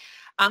Academy.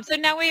 So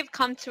now we've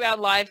come to our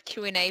live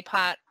Q&A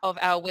part of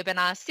our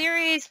webinar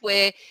series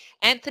where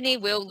Anthony,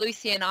 Will,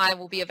 Lucy and I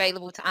will be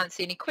available to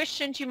answer any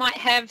questions you might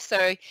have.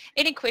 So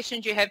any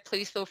questions you have,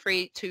 please feel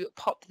free to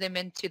pop them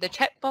into the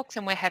chat box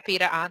and we're happy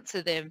to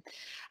answer them.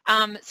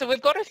 So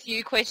we've got a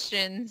few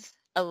questions,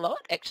 a lot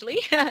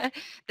actually, that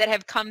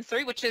have come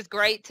through, which is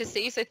great to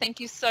see. So thank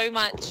you so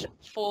much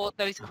for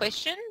those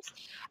questions.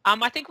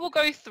 I think we'll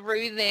go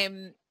through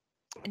them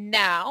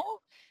now.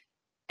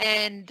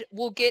 And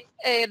we'll get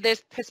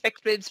there's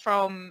perspectives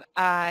from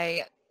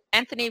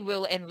Anthony,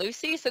 Will and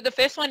Lucy. So the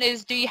first one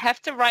is, do you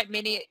have to write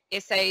many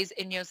essays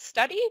in your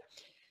study?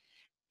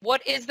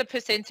 What is the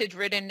percentage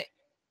written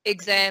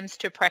exams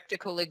to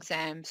practical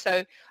exams?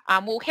 So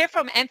we'll hear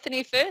from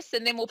Anthony first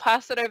and then we'll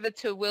pass it over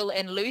to Will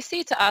and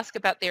Lucy to ask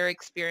about their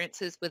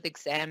experiences with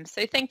exams.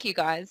 So thank you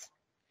guys.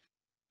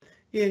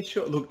 Yeah,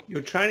 sure. Look,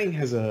 your training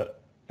has a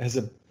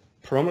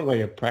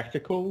predominantly a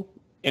practical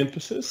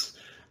emphasis.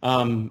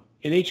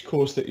 In each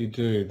course that you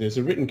do, there's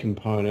a written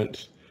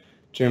component.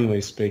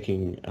 Generally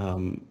speaking,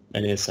 an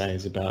essay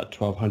is about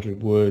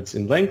 1,200 words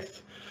in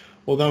length.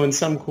 Although in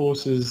some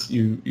courses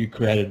you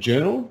create a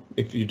journal.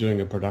 If you're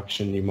doing a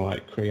production, you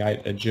might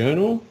create a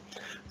journal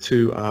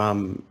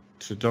to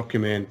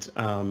document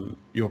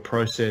your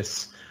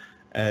process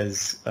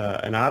as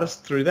an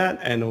artist through that,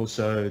 and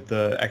also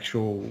the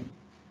actual,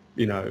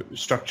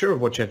 structure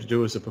of what you have to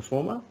do as a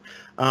performer.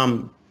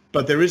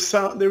 But there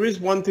is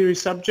one theory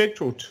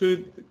subject or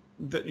two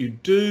that you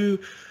do.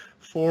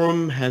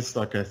 Forum has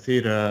like a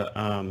theatre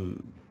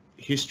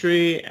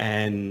history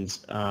and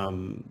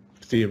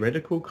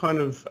theoretical kind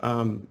of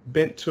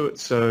bent to it,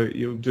 so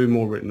you'll do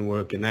more written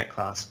work in that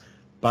class,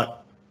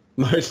 but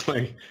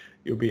mostly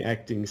you'll be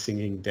acting,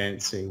 singing,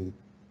 dancing,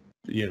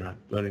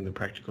 learning the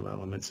practical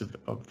elements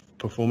of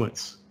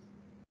performance.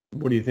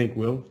 What do you think,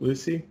 Will,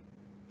 Lucy?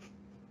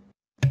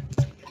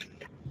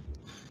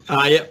 Yeah,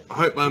 I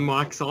hope my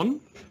mic's on.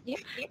 Yep.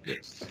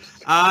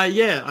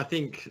 Yeah, I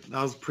think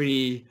that was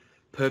pretty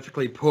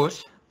perfectly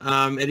put.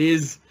 It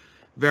is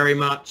very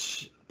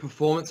much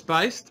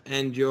performance-based,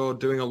 and you're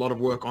doing a lot of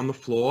work on the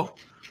floor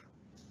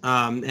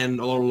and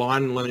a lot of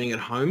line learning at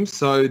home.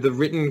 So the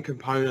written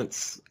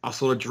components are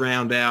sort of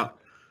drowned out,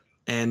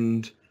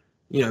 and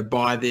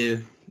by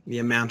the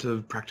amount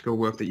of practical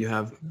work that you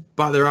have.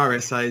 But there are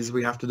essays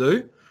we have to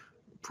do,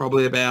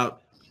 probably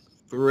about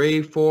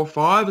 3, 4,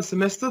 5 a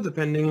semester,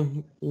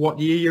 depending what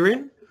year you're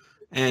in.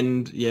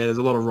 And yeah, there's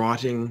a lot of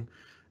writing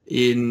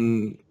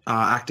in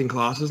acting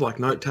classes, like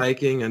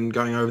note-taking and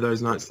going over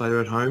those notes later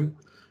at home.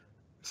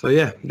 So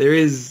yeah, there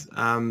is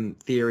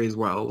theory as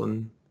well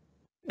and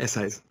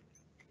essays.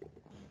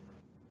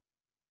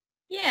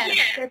 Yeah,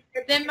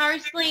 they're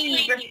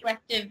mostly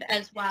reflective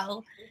as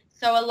well.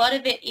 So a lot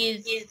of it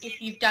is, if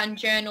you've done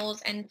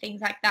journals and things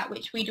like that,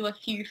 which we do a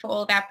few for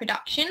all of our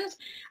productions,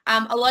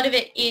 a lot of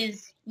it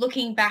is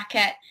looking back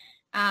at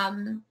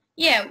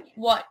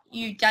what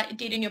you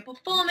did in your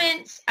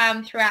performance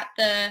throughout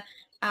the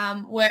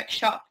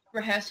workshop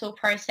rehearsal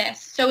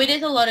process. So it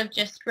is a lot of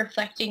just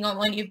reflecting on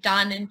what you've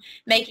done and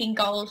making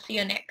goals for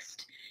your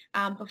next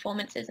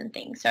performances and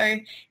things. So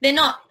they're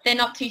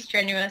not too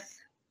strenuous.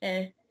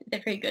 They're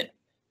pretty good.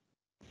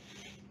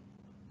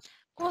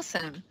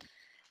 Awesome.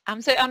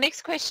 So our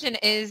next question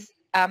is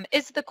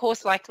the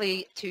course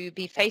likely to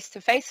be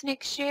face-to-face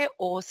next year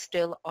or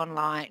still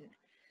online?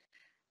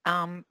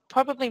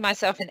 Probably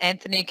myself and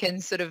Anthony can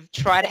sort of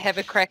try to have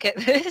a crack at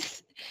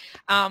this.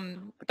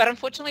 But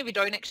unfortunately, we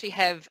don't actually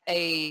have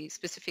a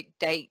specific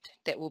date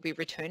that we'll be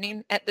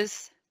returning at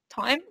this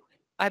time,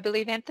 I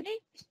believe, Anthony?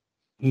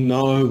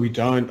 No, we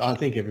don't. I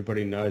think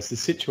everybody knows the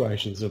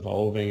situation's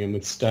evolving, and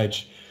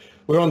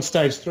we're on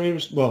stage 3.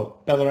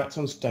 Well, Ballarat's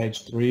on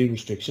stage 3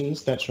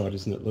 restrictions. That's right,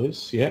 isn't it,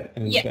 Luce? Yeah.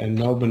 And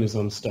Melbourne is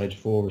on stage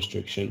 4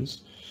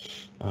 restrictions.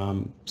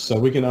 So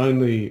we can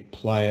only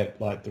play it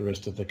like the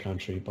rest of the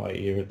country by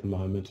ear at the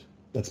moment.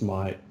 That's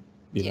my,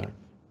 Yeah.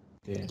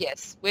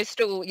 Yes, we're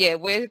still,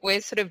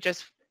 we're sort of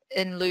just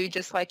in lieu,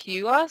 just like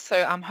you are.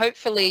 So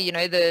hopefully,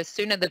 the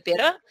sooner the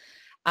better.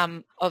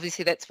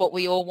 Obviously, that's what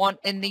we all want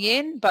in the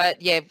end.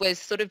 But yeah, we're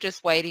sort of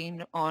just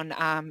waiting on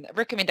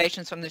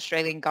recommendations from the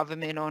Australian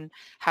government on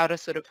how to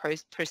sort of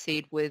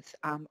proceed with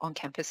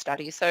on-campus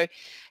studies. So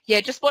yeah,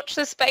 just watch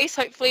the space.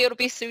 Hopefully, it'll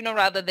be sooner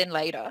rather than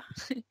later.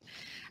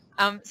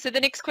 So the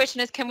next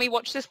question is, can we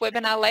watch this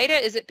webinar later?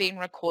 Is it being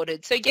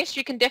recorded? So yes,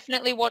 you can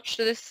definitely watch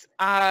this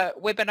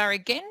webinar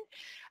again.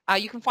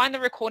 You can find the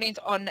recordings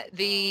on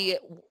the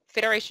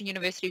Federation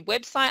University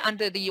website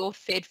under the Your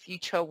Fed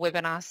Future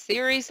webinar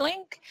series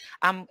link,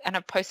 and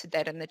I've posted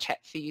that in the chat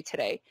for you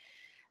today.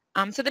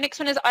 So the next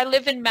one is, I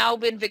live in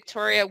Melbourne,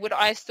 Victoria. Would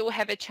I still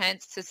have a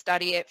chance to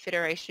study at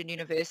Federation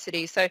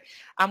University? So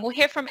we'll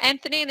hear from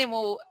Anthony, and then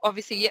we'll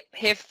obviously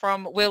hear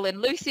from Will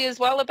and Lucy as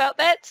well about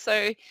that.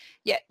 So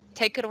yeah,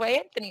 take it away,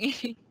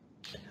 Anthony.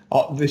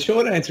 Oh, the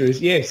short answer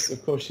is yes,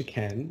 of course you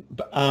can.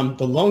 But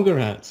the longer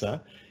answer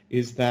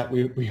is that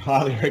we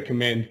highly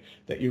recommend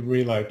that you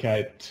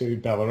relocate to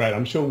Ballarat.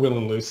 I'm sure Will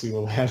and Lucy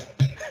will have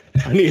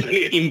plenty of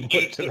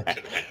input to that.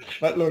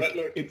 But look,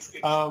 it's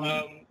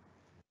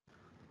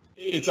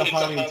a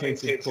highly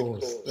intensive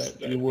course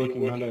that you're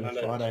working Monday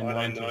to Friday,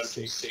 9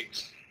 to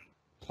 6,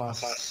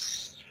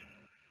 plus,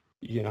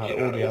 you know,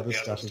 all the other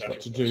stuff you've got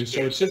to do.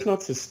 So it's just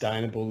not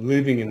sustainable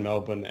living in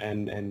Melbourne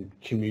and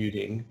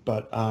commuting.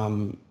 But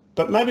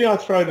maybe I'll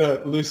throw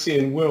to Lucy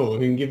and Will, who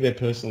can give their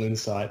personal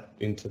insight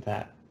into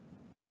that.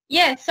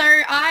 Yeah, so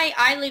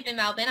I live in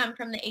Melbourne. I'm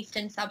from the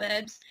eastern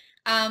suburbs.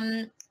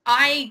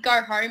 I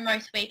go home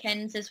most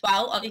weekends as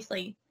well,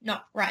 obviously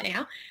not right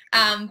now,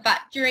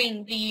 but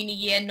during the uni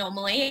year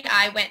normally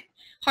I went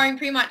home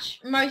pretty much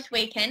most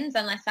weekends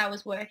unless I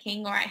was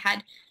working or I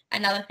had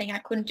another thing I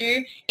couldn't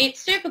do.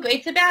 It's super good.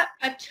 It's about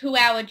a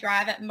 2-hour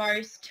drive at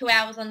most, 2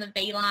 hours on the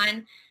V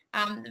line.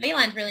 The V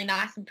line's really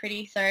nice and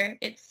pretty, so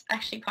it's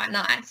actually quite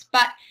nice.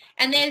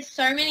 And there's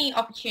so many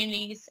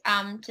opportunities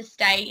to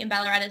stay in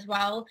Ballarat as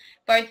well.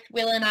 Both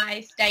Will and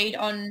I stayed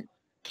on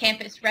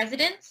campus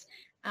residence,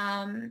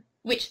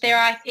 which there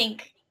are, I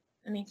think,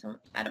 I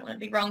don't want to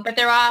be wrong, but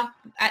there are,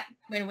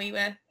 when we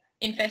were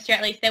in first year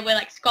at least, there were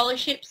like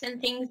scholarships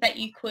and things that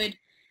you could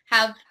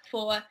have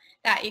for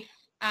that if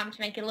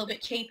to make it a little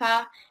bit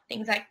cheaper,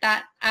 things like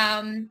that.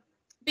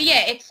 But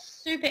yeah,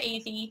 it's super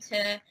easy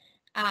to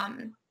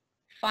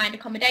find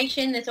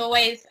accommodation. There's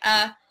always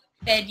a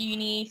Fed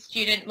Uni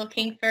student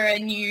looking for a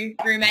new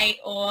roommate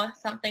or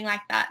something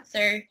like that.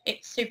 So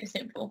it's super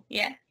simple.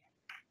 Yeah.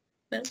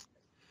 Will?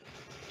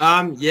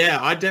 Yeah,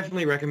 I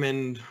definitely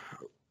recommend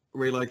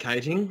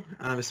relocating,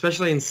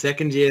 especially in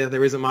second year.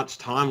 There isn't much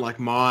time. Like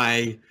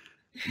my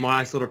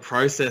sort of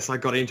process I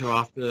got into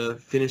after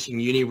finishing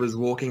uni was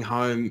walking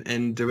home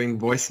and doing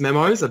voice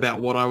memos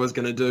about what I was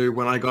going to do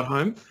when I got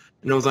home,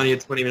 and it was only a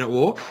 20-minute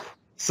walk.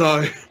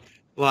 So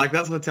like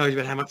that's what tells you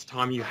about how much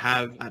time you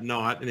have at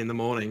night and in the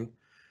morning.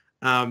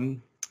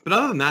 But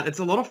other than that, it's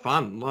a lot of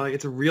fun. Like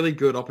it's a really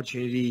good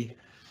opportunity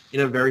in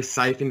a very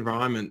safe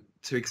environment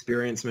to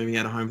experience moving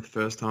out of home for the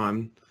first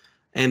time.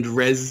 And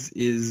Res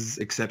is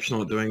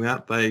exceptional at doing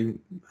that. They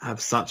have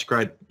such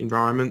great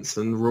environments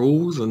and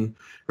rules and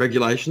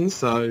regulations.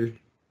 So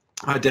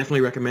I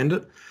definitely recommend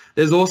it.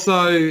 There's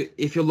also,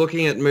 if you're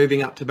looking at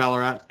moving up to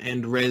Ballarat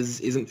and Res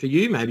isn't for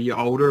you, maybe you're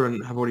older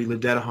and have already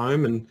lived out of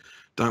home and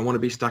don't want to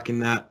be stuck in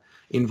that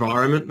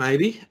environment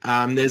maybe.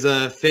 There's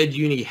a Fed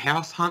Uni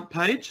house hunt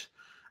page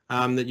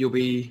that you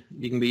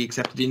can be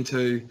accepted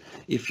into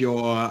if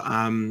you're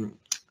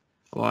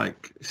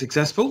like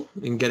successful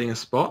in getting a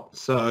spot.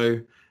 So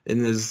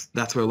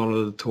that's where a lot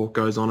of the talk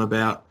goes on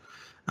about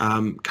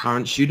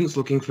current students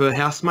looking for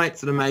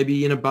housemates that are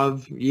maybe in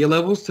above year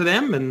levels to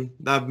them, and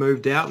they've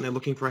moved out and they're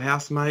looking for a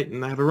housemate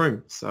and they have a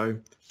room. So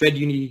Fed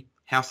Uni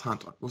house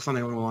hunt or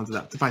something along the lines of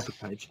that. It's a Facebook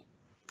page.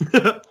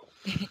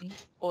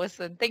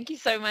 Awesome. Thank you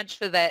so much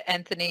for that,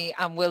 Anthony,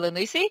 Will and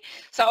Lucy.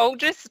 So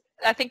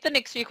I think the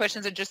next few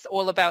questions are just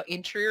all about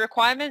entry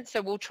requirements.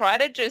 So we'll try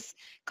to just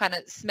kind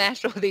of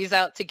smash all these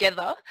out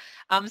together.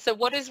 So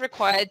what is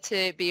required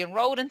to be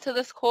enrolled into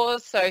this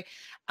course? So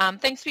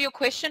thanks for your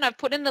question. I've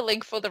put in the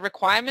link for the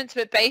requirements,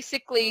 but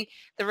basically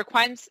the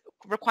requirements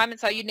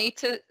are you need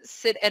to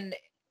sit and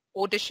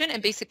audition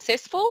and be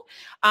successful.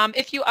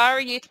 If you are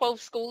a Year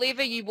 12 school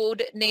leaver, you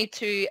would need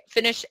to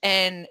finish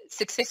and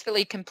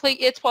successfully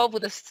complete Year 12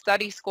 with a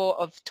study score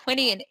of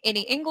 20 in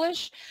any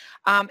English.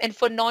 And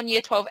for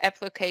non-Year 12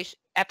 applicants,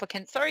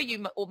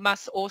 you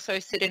must also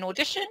sit in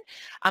audition.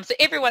 So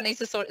everyone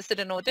needs to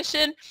sit in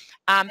audition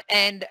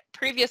and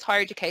previous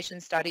higher education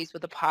studies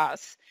with a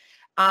pass.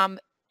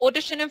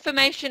 Audition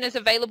information is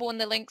available in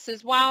the links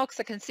as well,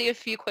 because I can see a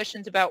few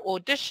questions about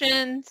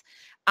auditions.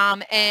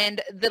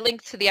 And the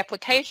link to the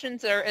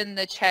applications are in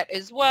the chat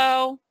as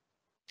well.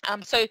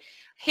 So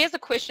here's a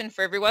question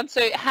for everyone.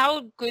 So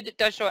how good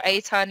does your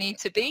ATAR need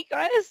to be,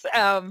 guys?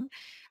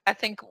 I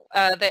think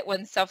that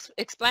one's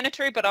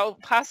self-explanatory, but I'll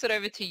pass it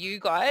over to you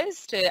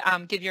guys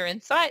to give your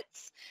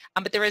insights.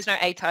 But there is no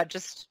ATAR,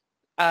 just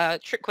a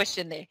trick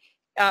question there.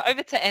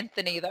 Over to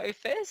Anthony though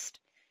first.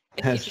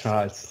 That's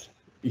right.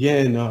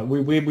 Yeah, no,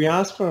 we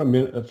asked for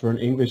an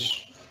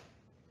English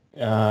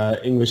 3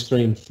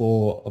 and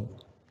 4 of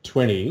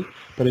 20,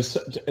 but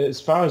as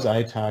far as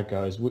ATAR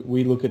goes,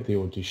 we look at the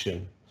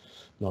audition,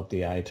 not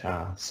the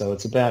ATAR. So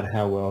it's about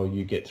how well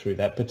you get through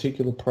that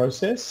particular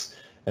process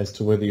as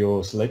to whether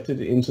you're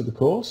selected into the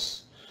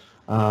course.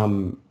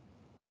 And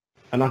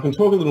I can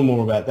talk a little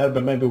more about that,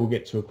 but maybe we'll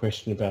get to a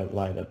question about it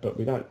later. But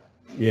we don't.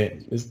 Yeah,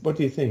 what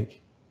do you think?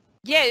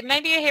 Yeah,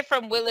 maybe you hear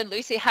from Will and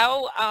Lucy.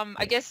 How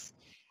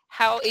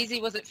How easy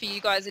was it for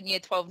you guys in year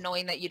 12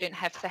 knowing that you didn't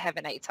have to have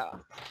an ATAR?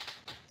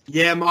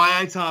 Yeah, my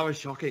ATAR was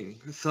shocking.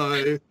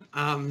 So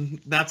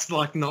that's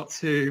like not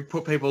to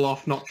put people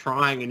off not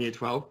trying in year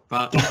 12,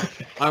 but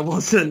I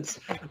wasn't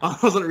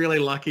really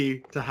lucky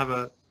to have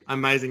a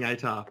amazing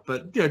ATAR.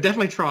 But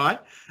definitely try.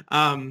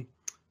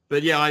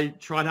 But yeah, I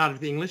tried hard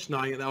with English,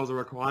 knowing that was a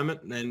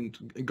requirement,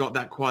 and got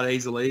that quite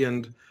easily,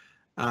 and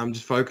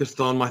just focused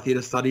on my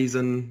theatre studies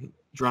and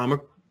drama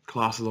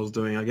classes I was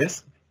doing, I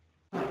guess.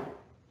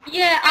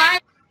 Yeah,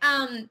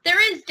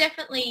 there is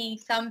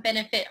definitely some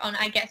benefit on,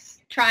 I guess,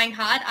 trying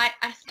hard.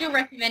 I still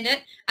recommend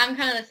it. I'm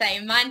kind of the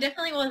same. Mine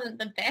definitely wasn't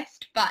the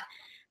best, but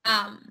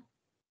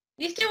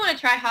you still want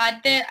to try hard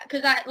there,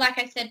 because like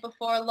I said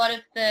before, a lot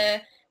of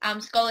the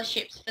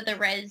scholarships for the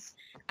res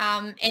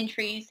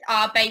entries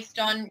are based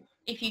on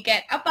if you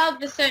get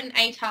above a certain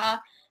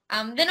ATAR.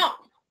 They're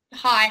not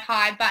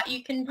high, but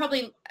you can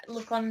probably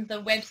look on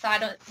the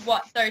website on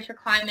what those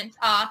requirements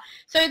are.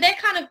 So they're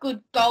kind of good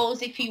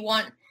goals if you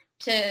want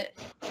to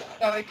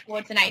go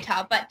towards an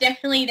ATAR, but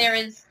definitely there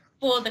is,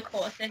 for the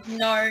course, there's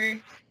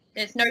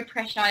no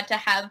pressure to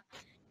have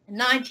a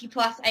 90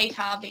 plus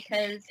ATAR,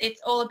 because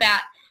it's all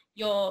about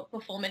your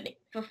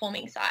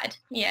performing side.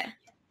 Yeah.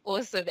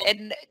 Awesome.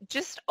 And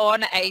just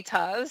on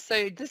ATARs,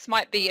 so this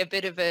might be a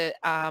bit of a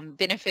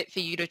benefit for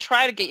you to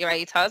try to get your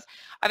ATARs.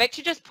 I've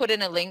actually just put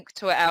in a link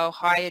to our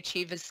High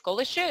Achievers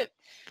Scholarship.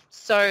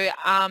 So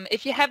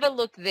if you have a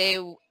look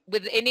there,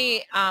 with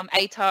any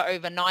ATAR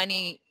over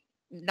 90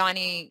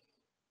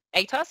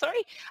 ATAR,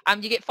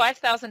 you get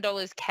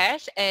 $5,000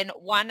 cash and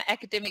 1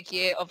 academic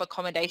year of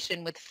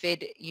accommodation with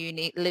Fed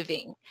Uni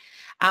Living.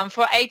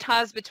 For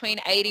ATARs between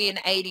 80 and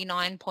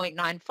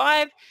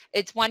 89.95,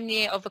 it's 1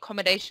 year of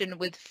accommodation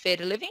with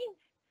Fed Living,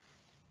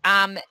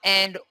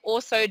 and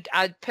also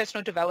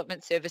personal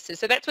development services.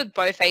 So that's with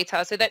both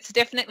ATARs. So that's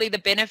definitely the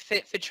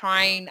benefit for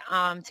trying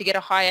to get a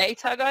high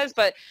ATAR, guys.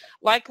 But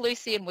like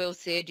Lucy and Will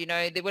said,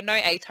 there were no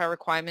ATAR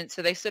requirements,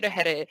 so they sort of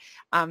had a,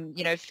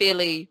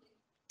 fairly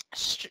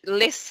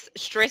less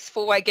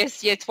stressful, I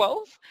guess, year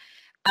 12.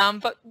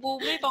 But we'll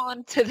move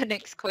on to the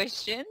next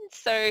question.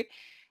 So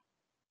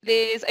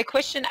there's a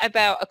question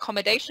about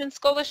accommodation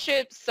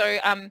scholarships. So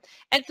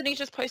Anthony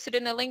just posted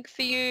in a link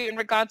for you in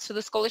regards to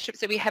the scholarships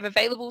that we have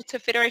available to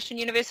Federation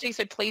University.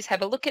 So please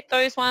have a look at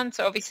those ones.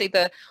 So obviously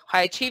the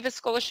High Achievers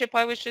Scholarship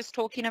I was just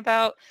talking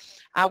about.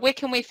 Where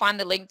can we find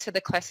the link to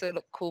the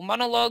classical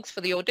monologues for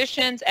the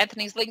auditions?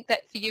 Anthony's linked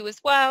that for you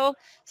as well.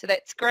 So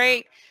that's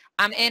great.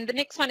 And the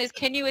next one is,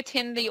 can you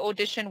attend the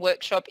audition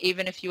workshop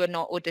even if you are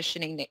not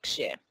auditioning next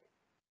year?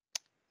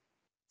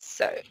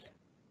 So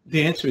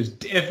the answer is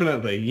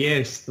definitely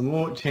yes. The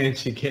more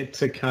chance you get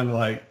to kind of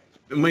like,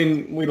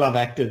 we love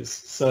actors,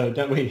 so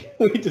don't we?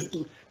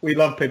 We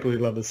love people who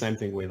love the same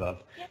thing we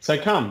love. So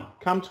come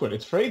to it.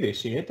 It's free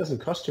this year. It doesn't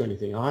cost you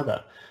anything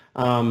either.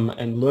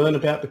 And learn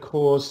about the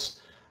course.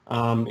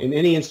 In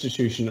any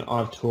institution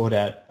I've taught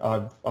at,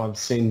 I've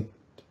seen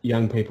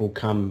young people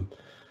come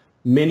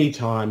many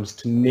times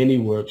to many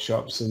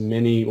workshops and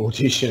many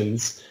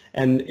auditions,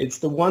 and it's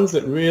the ones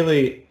that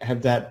really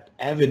have that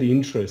avid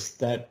interest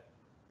that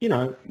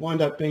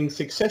wind up being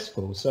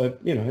successful. So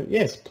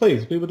yes,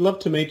 please, we would love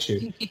to meet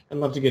you and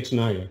love to get to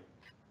know you.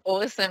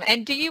 Awesome.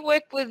 And do you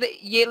work with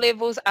year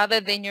levels other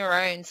than your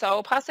own? So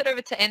I'll pass it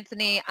over to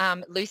Anthony,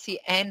 Lucy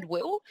and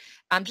Will,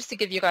 just to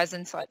give you guys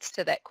insights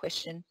to that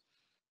question.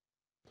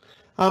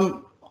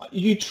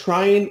 You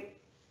train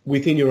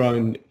within your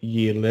own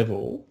year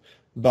level,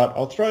 but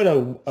I'll throw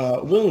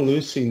to Will and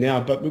Lucy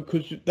now, but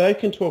because they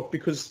can talk,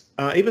 because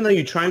even though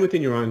you train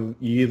within your own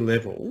year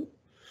level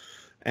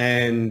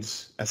and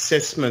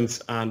assessments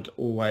aren't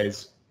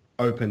always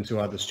open to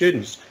other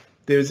students,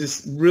 there's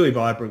this really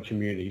vibrant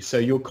community. So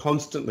you're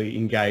constantly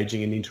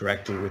engaging and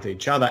interacting with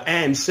each other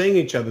and seeing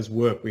each other's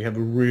work. We have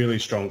a really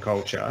strong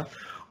culture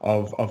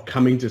of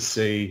coming to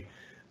see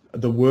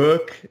the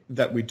work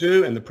that we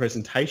do and the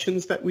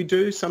presentations that we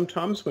do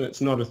sometimes when it's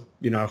not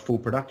a full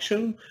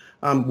production.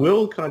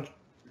 Will,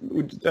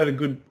 is that a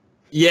good?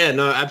 Yeah,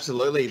 no,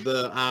 absolutely.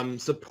 The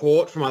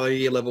support from other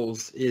year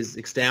levels is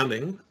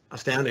astounding.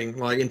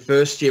 Like in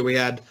first year, we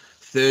had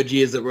third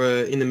years that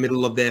were in the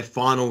middle of their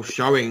final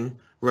showing,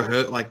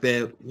 like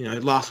their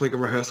last week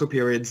of rehearsal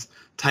periods,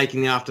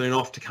 taking the afternoon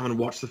off to come and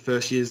watch the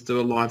first years do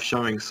a live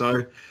showing.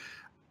 So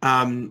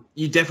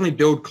you definitely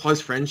build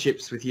close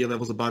friendships with year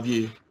levels above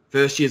you.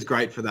 First year is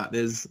great for that.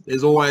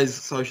 There's always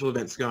social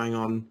events going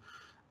on,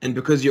 and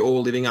because you're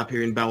all living up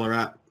here in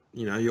Ballarat,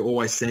 you're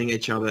always seeing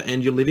each other,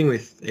 and you're living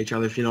with each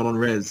other if you're not on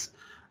res.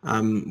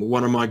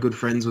 One of my good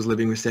friends was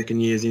living with second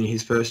years in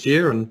his first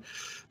year, and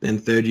then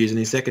third years in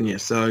his second year.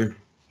 So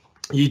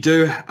you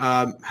do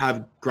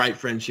have great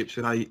friendships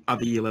with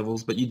other year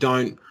levels, but you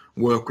don't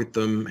work with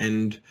them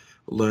and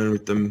learn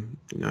with them,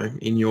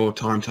 in your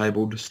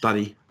timetabled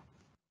study.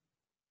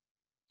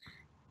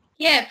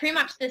 Yeah, pretty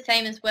much the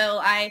same as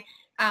well.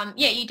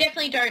 You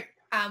definitely don't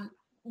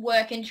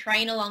work and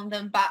train along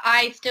them, but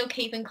I still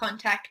keep in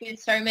contact with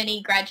so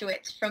many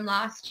graduates from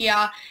last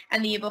year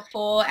and the year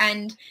before,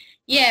 and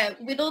yeah,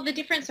 with all the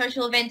different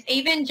social events,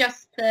 even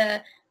just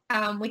the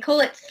we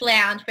call it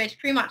Slounge, but it's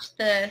pretty much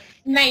the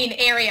main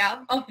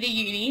area of the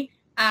uni.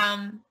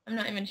 I'm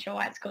not even sure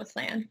why it's called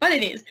Slounge, but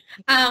it is.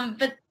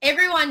 But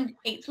everyone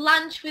eats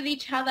lunch with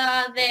each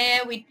other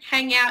there. We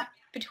hang out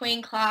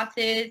between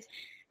classes.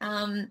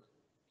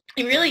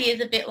 It really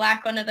is a bit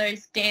like one of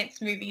those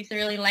dance movies, the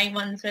really lame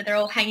ones where they're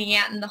all hanging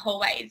out in the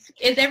hallways.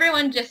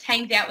 Everyone just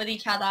hangs out with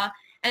each other,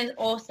 and it's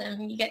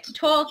awesome. You get to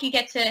talk, you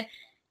get to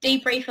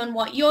debrief on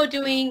what you're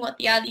doing, what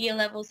the other year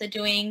levels are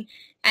doing.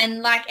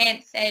 And like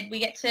Ant said, we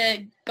get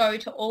to go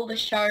to all the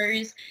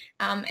shows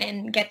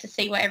and get to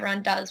see what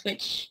everyone does,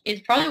 which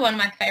is probably one of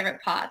my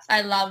favourite parts.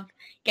 I love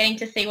getting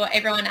to see what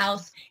everyone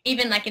else,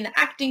 even like in the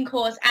acting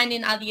course and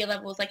in other year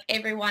levels, like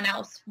everyone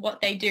else,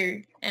 what they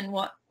do and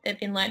what they've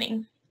been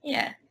learning.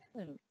 Yeah.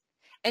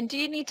 And do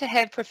you need to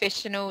have a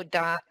professional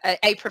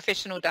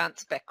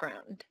dance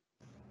background?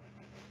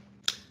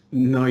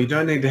 No, you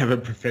don't need to have a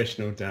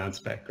professional dance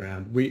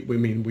background.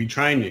 We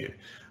train you.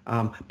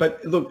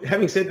 But look,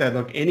 having said that,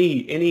 look,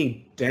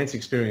 any dance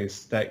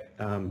experience that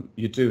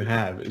you do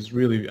have is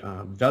really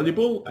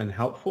valuable and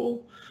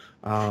helpful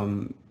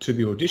to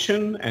the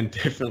audition, and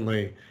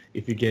definitely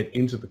if you get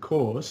into the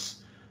course.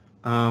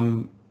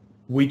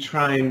 We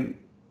train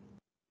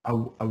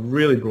a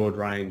really broad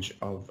range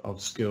of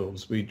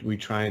skills. We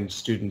train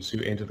students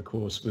who enter the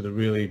course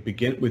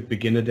with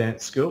beginner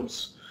dance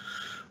skills,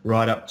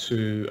 right up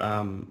to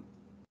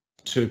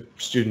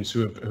students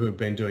who have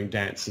been doing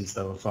dance since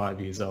they were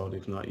 5 years old,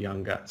 if not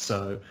younger.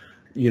 So,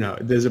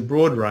 there's a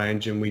broad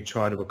range, and we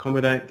try to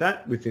accommodate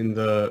that within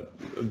the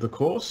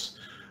course.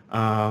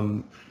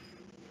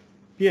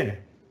 Yeah.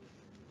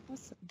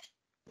 Awesome.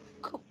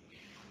 Cool.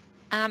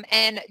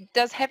 And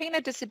does having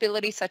a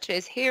disability such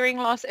as hearing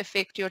loss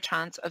affect your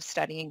chance of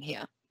studying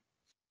here?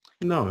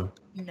 No.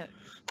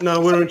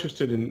 No. We're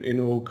interested in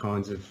all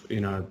kinds of,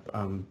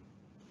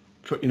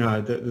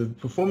 the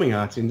performing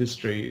arts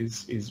industry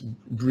is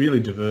really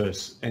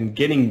diverse and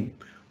getting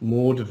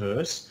more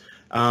diverse,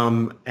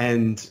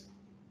 and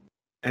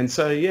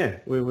so yeah,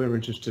 we're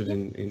interested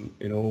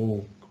in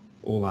all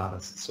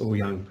artists, all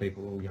young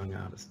people, all young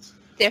artists.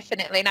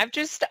 Definitely, and I've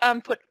just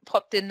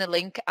popped in the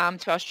link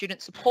to our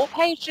student support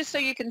page, just so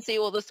you can see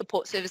all the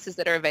support services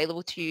that are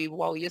available to you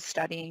while you're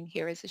studying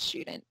here as a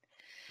student.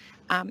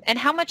 And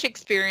how much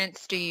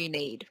experience do you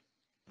need?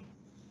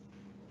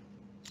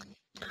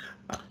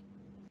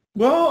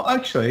 Well,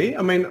 actually,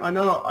 I'm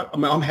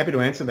happy to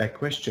answer that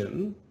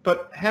question,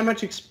 but how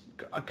much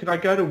could I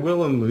go to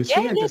Will and Lucy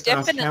and just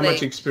ask how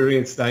much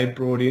experience they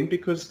brought in?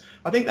 Because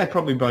I think they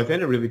probably both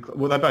entered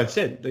they both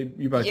said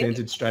you both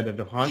entered straight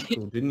out of high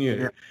school, didn't you?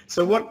 Yeah.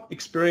 So what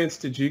experience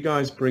did you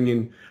guys bring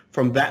in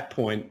from that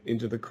point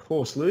into the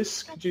course?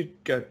 Luce, could you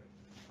go?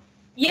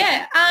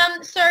 Yeah,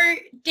 so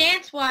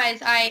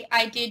dance-wise,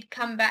 I did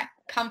come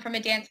from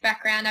a dance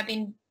background. I've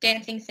been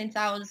dancing since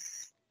I was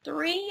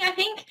 3, I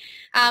think.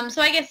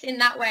 So I guess in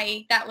that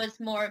way, that was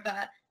more of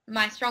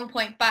my strong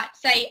point. But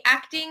say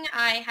acting,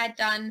 I had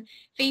done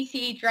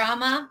VCE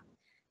drama,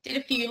 did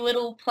a few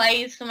little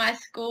plays for my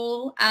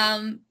school.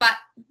 But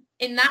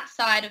in that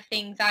side of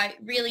things, I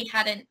really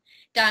hadn't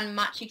done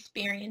much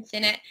experience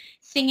in it.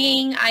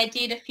 Singing, I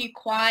did a few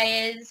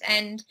choirs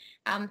and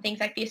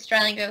things like the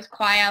Australian Girls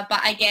Choir.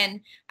 But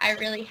again, I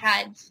really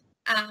had...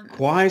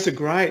 choirs are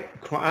great.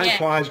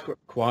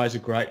 Choirs are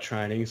great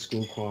training.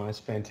 School choirs,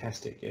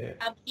 fantastic. Yeah.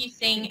 You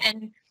sing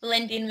and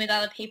blend in with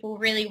other people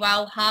really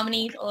well.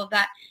 Harmonies, all of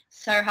that,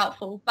 so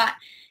helpful. But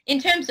in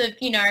terms of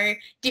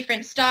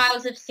different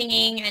styles of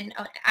singing and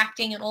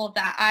acting and all of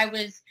that, I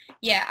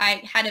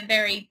had a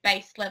very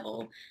base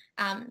level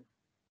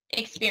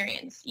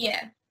experience.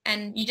 Yeah,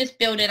 and you just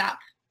build it up.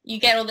 You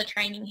get all the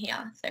training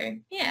here. So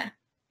yeah,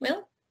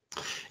 Will.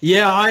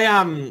 Yeah,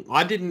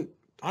 I don't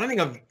think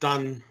I've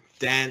done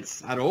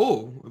dance at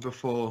all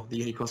before the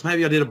uni course.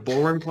 Maybe I did a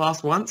ballroom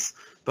class once,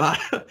 but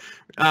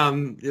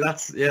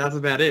that's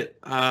about it.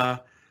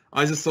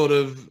 I just sort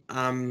of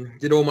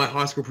did all my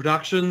high school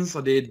productions.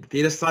 I did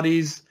theatre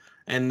studies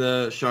and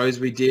the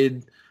shows we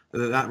did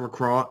that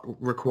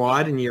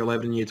required in year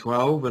 11 and year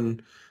 12,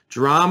 and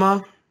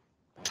drama.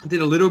 I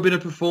did a little bit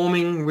of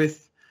performing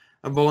with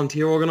a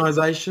volunteer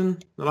organisation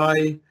that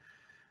I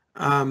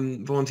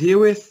volunteer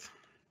with,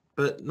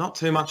 but not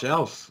too much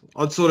else.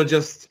 I'd sort of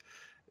just...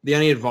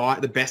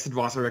 the best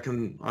advice I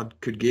reckon I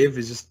could give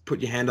is just put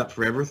your hand up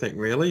for everything,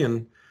 really.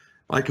 And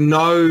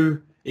no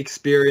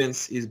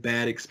experience is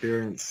bad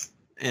experience.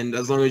 And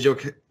as long as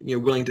you're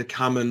willing to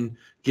come and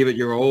give it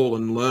your all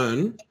and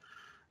learn,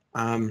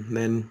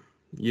 then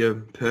you're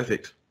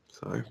perfect.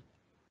 So.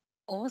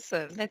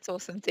 Awesome. That's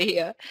awesome to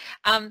hear.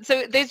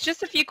 So there's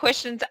just a few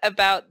questions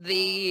about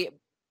the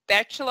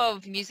Bachelor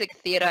of Music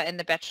Theatre and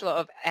the Bachelor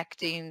of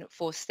Acting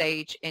for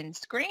Stage and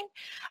Screen.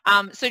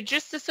 So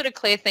just to sort of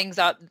clear things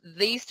up,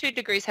 these 2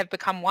 degrees have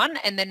become one,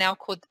 and they're now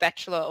called the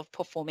Bachelor of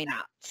Performing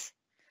Arts.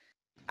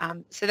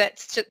 So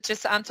that's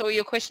just to answer all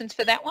your questions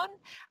for that one.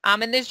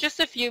 And there's just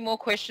a few more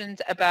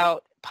questions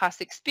about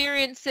past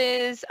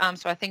experiences.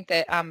 So I think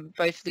that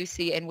both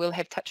Lucy and Will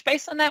have touched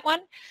base on that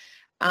one.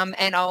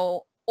 And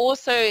I'll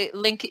also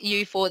link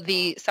you for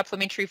the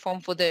supplementary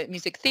form for the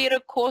music theatre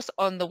course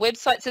on the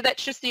website. So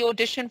that's just the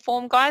audition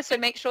form, guys. So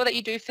make sure that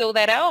you do fill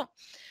that out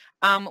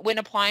when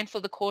applying for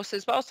the course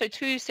as well. So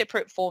 2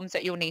 separate forms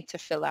that you'll need to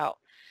fill out.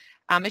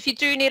 If you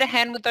do need a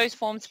hand with those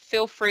forms,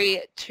 feel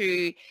free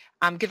to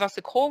give us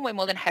a call. We're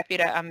more than happy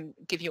to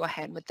give you a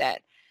hand with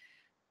that.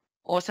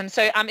 Awesome.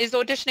 So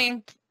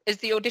is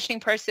the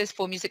auditioning process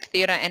for music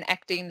theatre and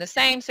acting the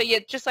same? So yeah,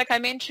 just like I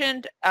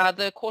mentioned,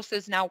 the course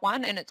is now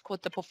 1 and it's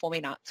called the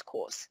Performing Arts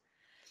course.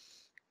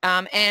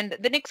 And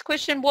the next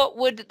question, what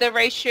would the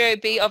ratio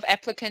be of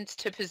applicants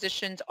to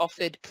positions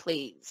offered,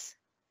 please?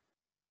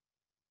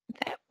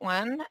 That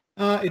one.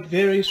 It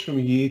varies from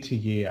year to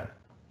year.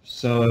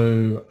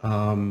 So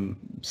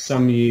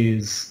some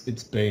years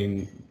it's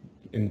been,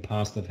 in the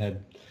past they've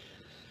had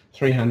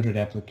 300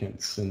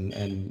 applicants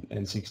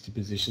and 60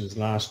 positions.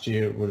 Last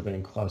year it would have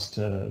been close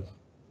to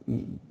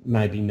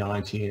maybe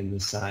 90 and the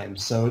same.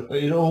 So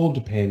it all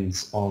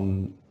depends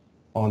on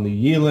the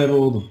year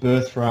level, the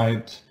birth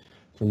rate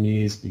from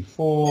years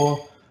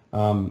before.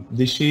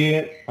 This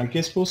year, I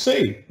guess we'll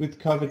see with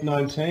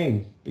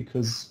COVID-19,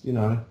 because, you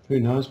know, who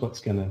knows what's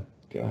going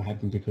to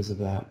happen because of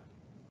that.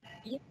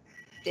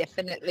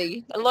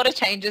 Definitely a lot of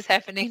changes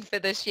happening for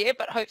this year,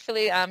 but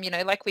hopefully, you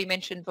know, like we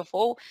mentioned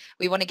before,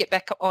 we want to get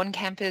back on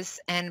campus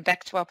and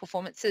back to our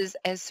performances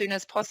as soon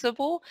as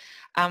possible.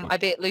 I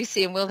bet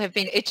Lucy and Will have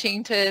been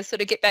itching to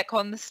sort of get back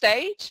on the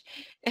stage.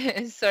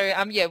 So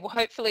yeah, well,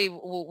 hopefully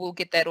we'll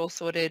get that all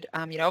sorted.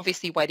 You know,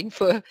 obviously waiting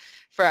for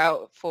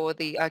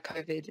the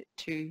COVID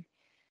to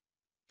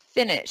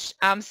finish.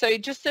 So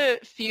just a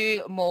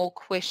few more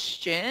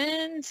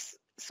questions.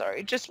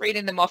 Sorry, just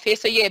reading them off here.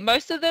 So yeah,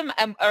 most of them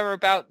are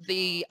about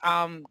the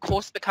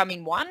course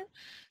becoming 1.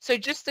 So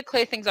just to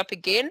clear things up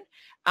again,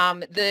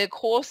 the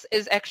course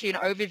is actually an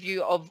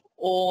overview of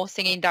all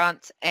singing,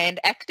 dance and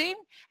acting,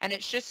 and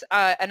it's just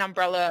an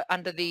umbrella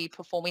under the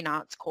Performing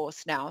Arts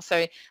course now.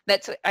 So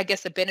that's, I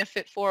guess, a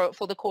benefit for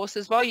the course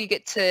as well. You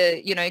get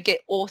to, you know,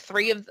 get all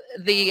 3 of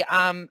the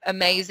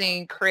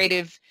amazing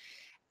creative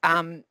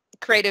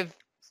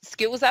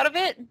skills out of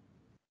it.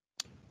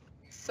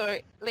 So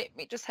let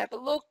me just have a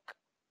look.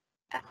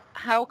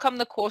 How come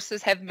the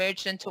courses have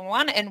merged into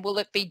 1, and will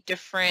it be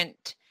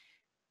different?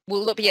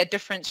 Will it be a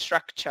different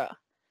structure? I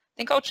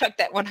think I'll chuck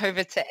that one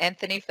over to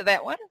Anthony for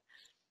that one.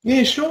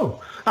 Yeah,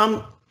 sure.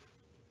 I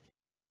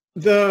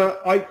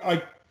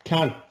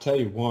can't tell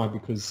you why,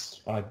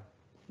 because I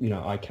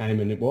came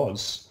and it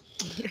was.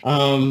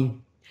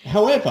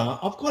 However,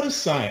 I've got to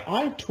say,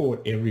 I've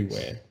taught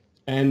everywhere,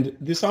 and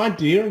this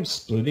idea of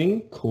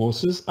splitting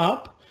courses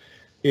up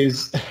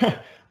is a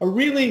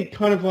really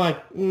kind of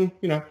like, you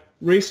know,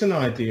 recent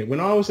idea. When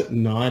I was at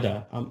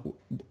NIDA,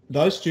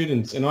 those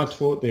students, and I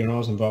taught there and I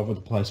was involved with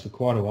the place for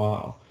quite a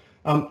while,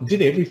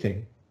 did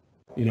everything.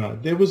 You know,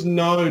 there was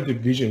no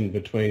division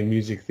between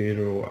music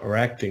theatre or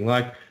acting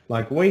like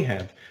we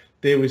have.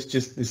 There was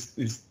just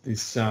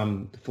this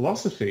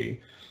philosophy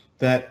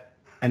that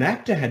an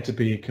actor had to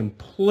be a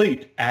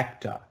complete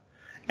actor.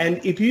 And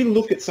if you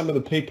look at some of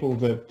the people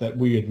that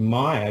we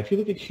admire, if you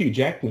look at Hugh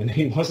Jackman,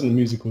 he wasn't a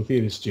musical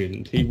theatre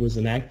student, he was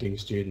an acting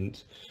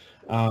student.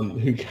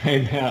 Who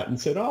came out and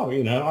said, oh,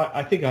 you know,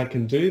 I think I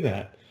can do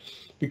that,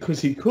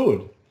 because he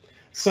could.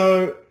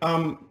 So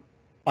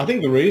I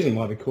think the reason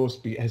why the course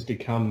has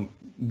become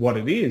what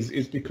it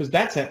is because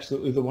that's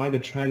absolutely the way to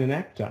train an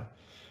actor.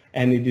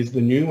 And it is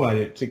the new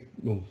way to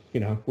well, you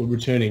know, we're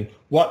returning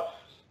what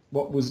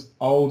was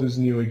old is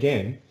new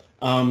again.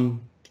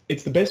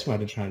 It's the best way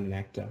to train an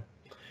actor.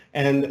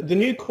 And the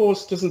new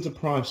course doesn't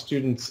deprive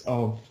students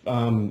of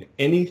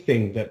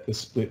anything that the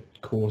split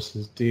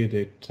courses did.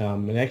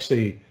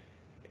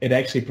 It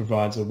actually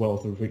provides a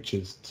wealth of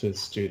riches to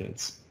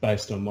students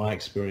based on my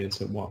experience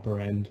at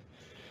WAPA and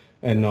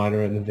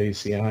NIDA and the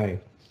VCA,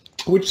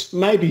 which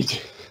maybe,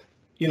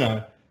 you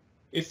know,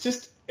 it's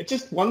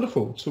just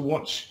wonderful to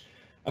watch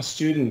a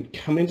student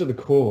come into the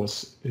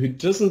course who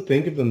doesn't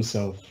think of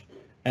themselves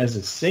as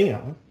a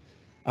singer,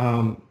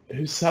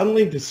 who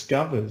suddenly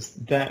discovers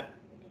that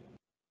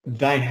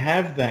they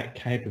have that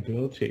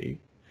capability,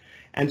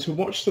 and to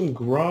watch them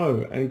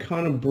grow and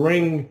kind of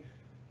bring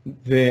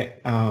their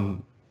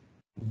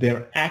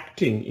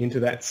acting into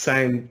that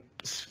same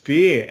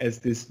sphere as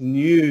this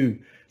new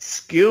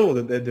skill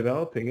that they're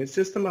developing. It's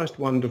just the most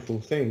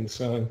wonderful thing.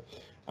 So,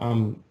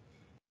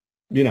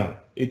 you know,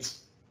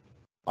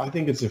 I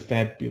think it's a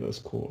fabulous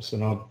course,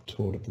 and I've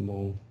taught at them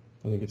all.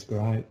 I think it's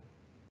great.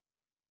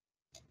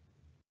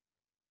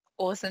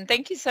 Awesome.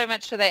 Thank you so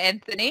much for that,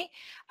 Anthony.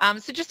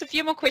 So just a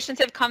few more questions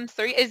have come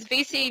through. Is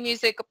VCE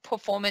music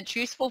performance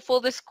useful for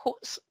this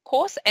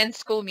course and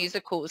school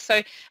musicals?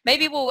 So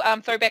maybe we'll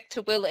throw back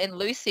to Will and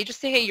Lucy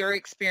just to hear your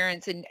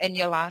experience in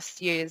your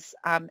last years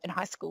in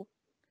high school.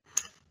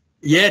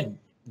 Yeah,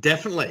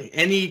 definitely.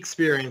 Any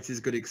experience is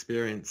good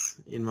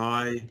experience, in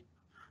my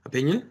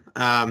opinion.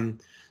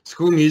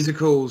 School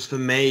musicals for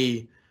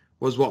me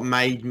was what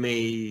made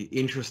me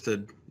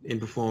interested in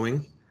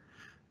performing.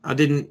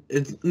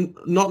 It's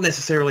not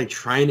necessarily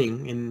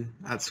training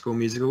at school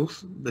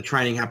musicals. The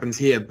training happens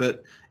here,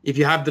 but if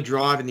you have the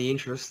drive and the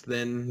interest,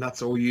 then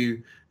that's all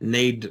you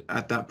need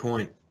at that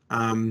point.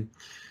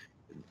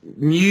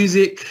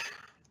 Music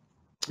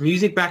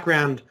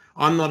background,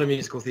 I'm not a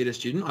musical theatre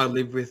student. I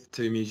live with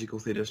 2 musical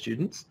theatre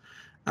students.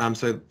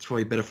 So it's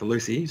probably better for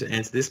Lucy to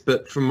answer this.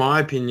 But from my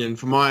opinion,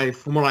 from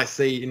what I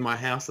see in my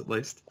house at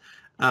least,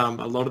 a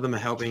lot of them are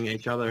helping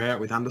each other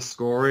out with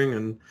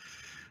underscoring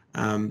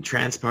and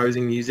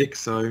transposing music.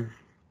 So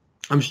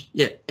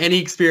any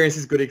experience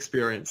is good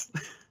experience.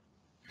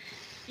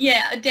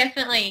 Yeah,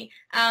 definitely.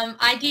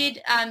 I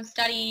did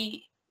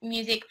study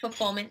music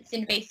performance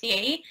in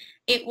VCE.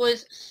 It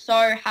was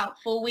so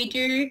helpful. We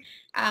do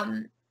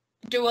a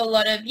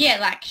lot of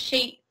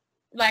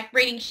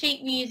reading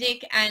sheet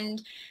music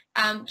and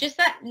just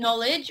that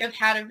knowledge of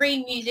how to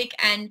read music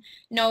and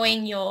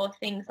knowing your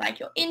things like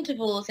your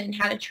intervals and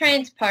how to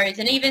transpose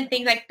and even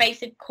things like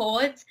basic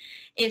chords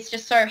is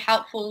just so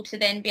helpful to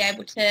then be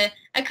able to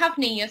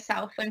accompany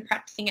yourself when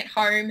practicing at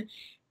home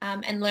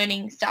and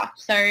learning stuff.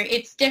 So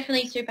it's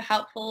definitely super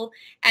helpful.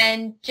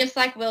 And just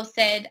like Will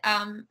said,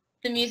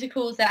 the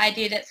musicals that I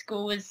did at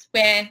school was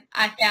where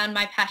I found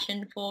my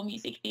passion for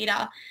music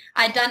theatre.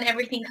 I'd done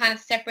everything kind of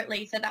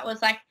separately, so that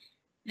was like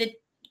the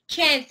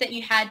chance that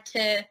you had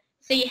to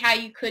see how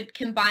you could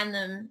combine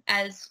them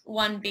as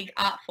one big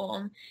art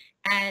form.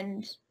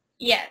 And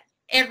yeah,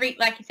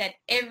 like you said,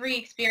 every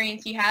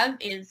experience you have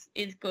is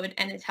good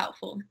and is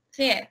helpful.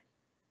 So yeah.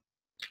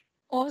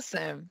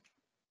 Awesome.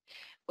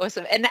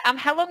 And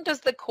how long does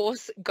the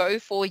course go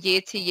for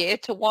year to year?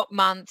 To what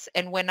months,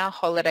 and when are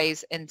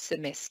holidays and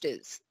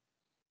semesters?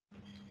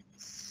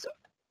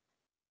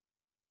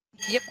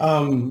 Yep.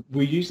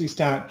 We usually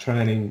start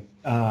training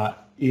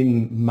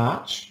in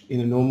March in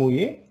a normal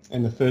year,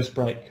 and the first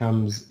break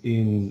comes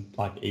in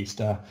like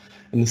Easter,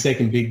 and the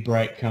second big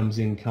break comes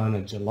in kind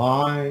of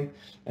July,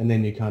 and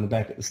then you're kind of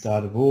back at the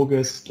start of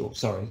August,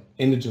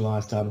 end of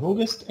July, start of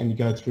August, and you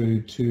go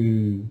through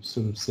to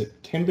sort of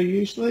September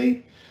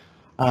usually,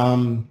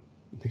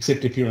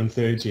 except if you're in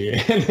third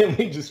year, and then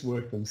we just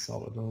work them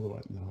solid all the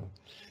way. No.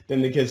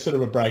 Then there's sort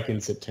of a break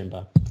in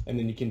September, and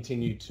then you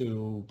continue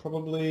to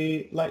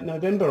probably late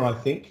November, I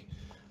think.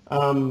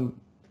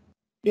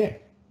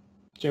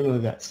 Generally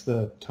that's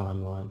the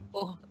timeline.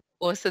 Oh,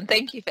 awesome.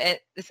 Thank you for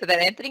that,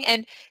 Anthony.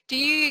 And do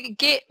you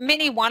get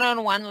many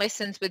one-on-one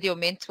lessons with your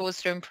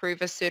mentors to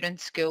improve a certain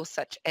skill,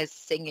 such as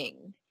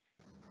singing?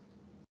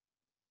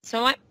 So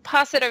I might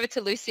pass it over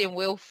to Lucy and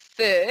Will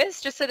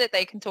first, just so that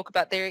they can talk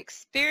about their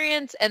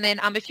experience. And then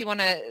if you want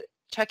to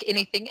chuck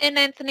anything in,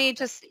 Anthony,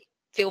 just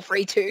feel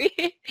free to.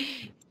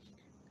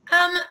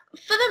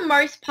 For the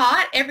most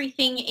part,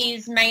 everything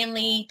is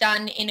mainly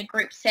done in a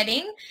group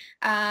setting.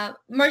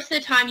 Most of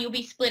the time you'll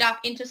be split up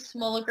into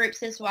smaller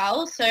groups as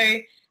well. So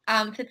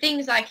for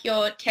things like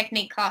your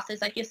technique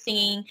classes, like your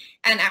singing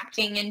and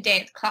acting and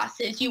dance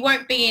classes, you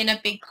won't be in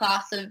a big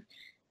class of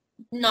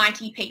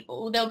 90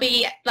 people. There'll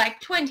be like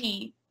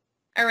 20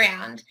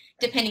 around,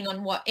 depending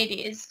on what it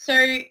is.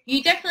 So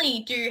you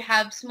definitely do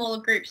have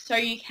smaller groups so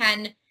you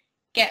can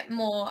get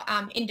more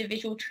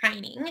individual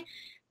training.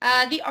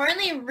 The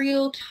only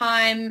real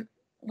time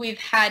we've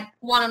had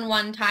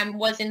one-on-one time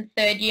was in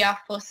third year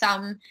for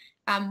some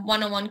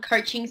one-on-one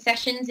coaching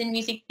sessions in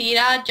music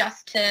theatre,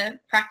 just to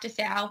practice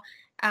our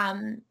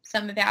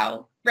some of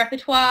our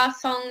repertoire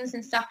songs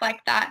and stuff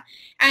like that.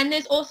 And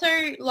there's also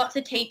lots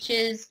of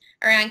teachers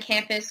around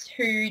campus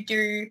who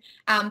do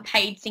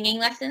paid singing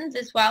lessons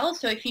as well.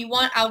 So if you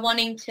are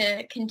wanting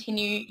to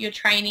continue your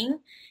training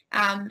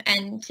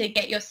and to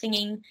get your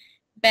singing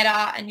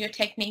better and your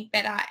technique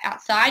better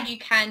outside, you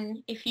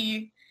can, if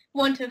you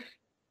want to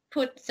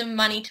put some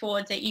money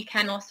towards it, you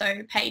can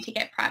also pay to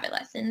get private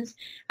lessons.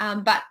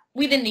 But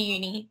within the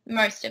uni,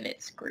 most of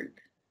it's group.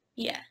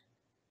 Yeah.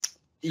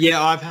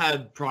 Yeah, I've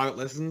had private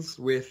lessons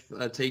with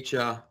a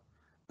teacher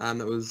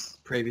that was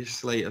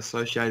previously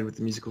associated with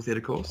the musical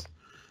theatre course.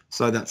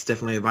 So that's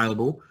definitely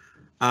available.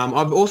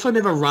 I've also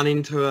never run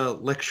into a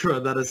lecturer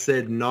that has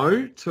said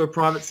no to a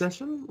private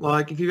session.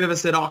 Like if you've ever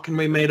said, can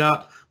we meet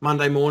up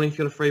Monday morning if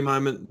you've got a free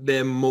moment,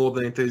 they're more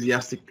than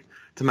enthusiastic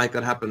to make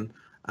that happen.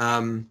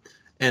 And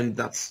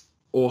that's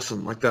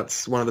awesome. Like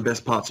that's one of the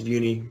best parts of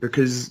uni,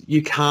 because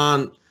you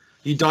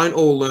don't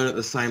all learn at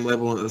the same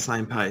level and at the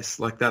same pace.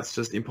 Like that's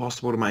just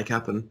impossible to make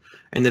happen.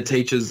 And the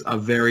teachers are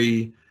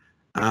very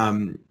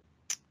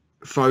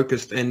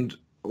focused and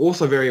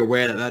also very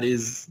aware that that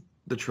is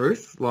the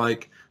truth.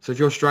 Like, so if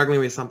you're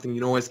struggling with something,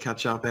 you can always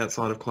catch up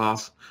outside of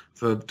class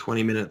for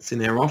 20 minutes in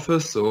their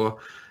office, or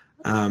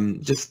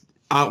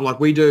like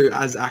we do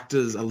as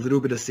actors, a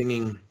little bit of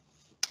singing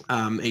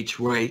each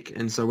week.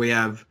 And so we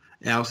have,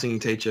 our singing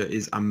teacher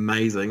is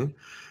amazing.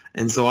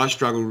 And so I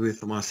struggled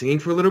with my singing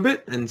for a little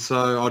bit. And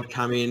so I'd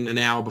come in an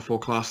hour before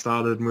class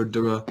started and we'd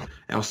do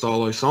our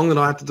solo song that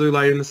I had to do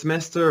later in the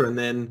semester, and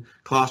then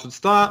class would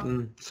start.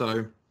 And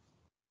so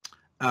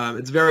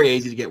it's very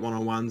easy to get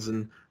one-on-ones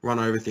and run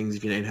over things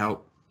if you need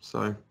help.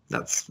 So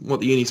that's what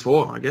the uni's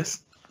for, I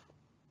guess.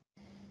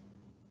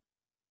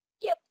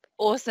 Yep.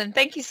 Awesome.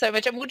 Thank you so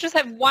much. And we'll just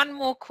have one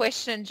more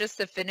question just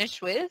to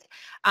finish with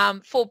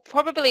for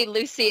probably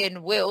Lucy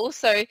and Will.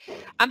 So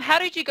how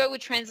did you go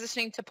with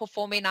transitioning to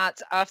performing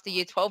arts after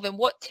year 12, and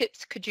what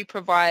tips could you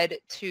provide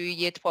to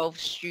year 12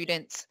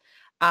 students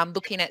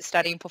looking at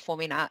studying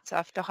performing arts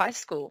after high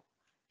school?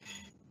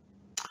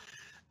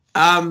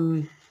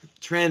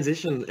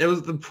 Transition. It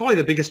was probably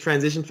the biggest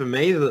transition for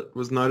me that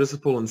was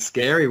noticeable and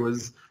scary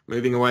was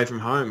moving away from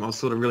home. I was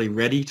sort of really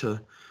ready to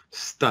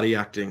study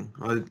acting.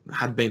 I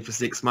had been for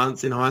 6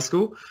 months in high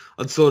school.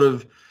 I'd sort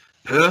of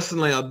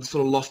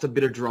lost a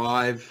bit of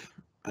drive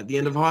at the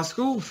end of high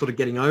school, sort of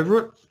getting over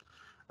it,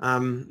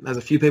 as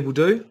a few people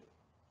do.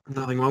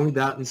 Nothing wrong with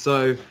that. And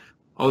so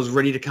I was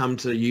ready to come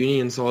to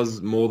uni, and so I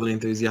was more than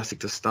enthusiastic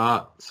to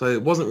start. So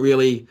it wasn't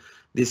really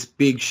this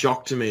big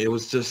shock to me. It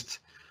was just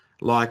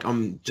like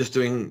I'm just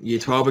doing year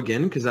 12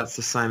 again because that's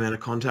the same amount of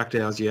contact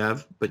hours you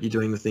have, but you're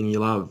doing the thing you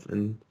love.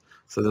 And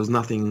so there was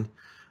nothing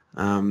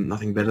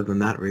better than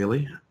that,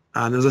 really.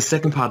 And there's a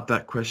second part of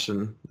that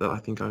question that I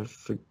think I've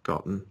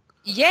forgotten.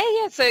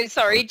 Yeah. So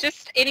sorry,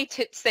 just any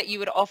tips that you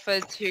would offer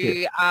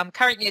to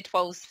current year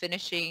 12s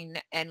finishing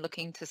and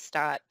looking to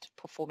start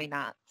performing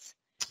arts?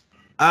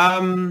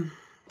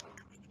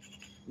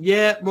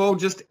 Yeah, well,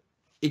 just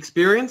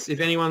experience. If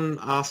anyone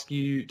asks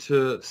you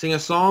to sing a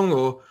song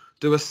or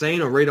do a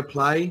scene or read a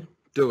play,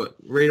 do it.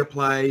 Read a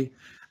play.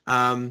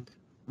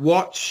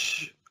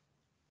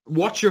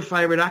 Watch your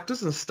favourite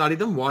actors and study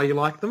them, why you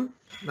like them.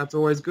 That's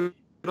always good,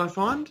 I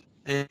find.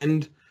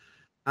 And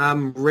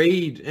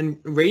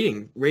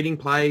reading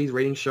plays,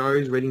 reading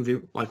shows,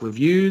 reading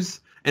reviews,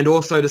 and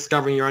also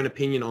discovering your own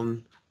opinion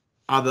on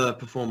other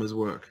performers'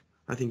 work,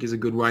 I think is a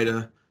good way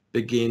to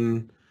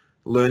begin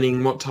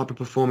learning what type of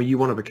performer you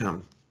want to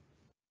become.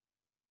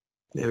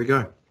 There we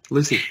go.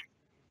 Lucy.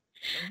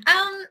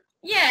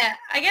 Yeah,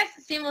 I guess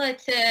similar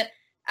to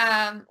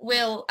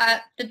Will,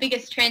 the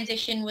biggest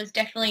transition was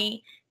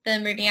definitely the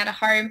moving out of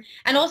home,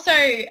 and also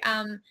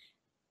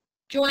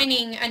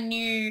joining a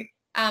new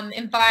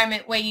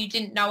environment where you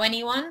didn't know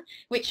anyone,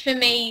 which for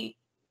me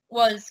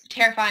was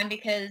terrifying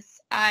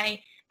because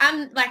I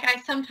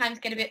sometimes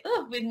get a bit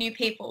with new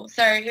people.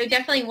 So it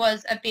definitely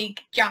was a big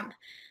jump,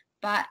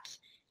 but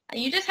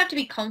you just have to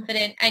be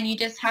confident, and you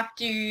just have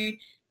to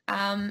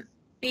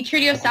be true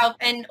to yourself,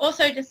 and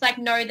also just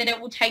know that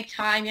it will take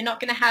time. You're not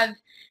going to have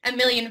a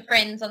million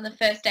friends on the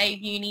first day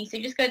of uni, so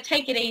you just got to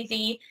take it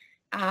easy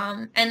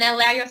and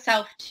allow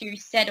yourself to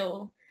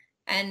settle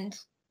and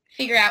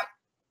figure out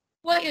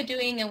what you're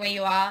doing and where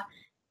you are.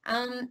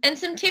 And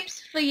some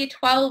tips for year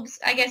 12s,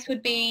 I guess,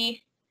 would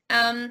be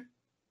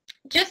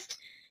just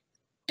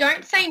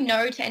don't say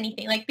no to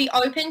anything. Be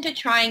open to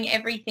trying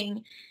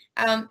everything,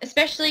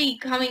 especially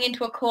coming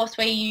into a course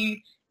where you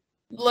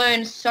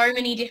learn so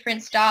many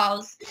different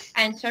styles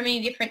and so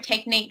many different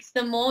techniques.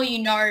 The more you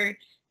know,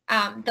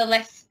 the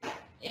less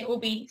it will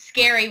be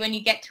scary when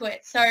you get to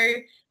it. So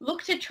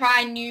look to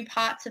try new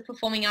parts of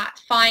performing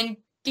arts, find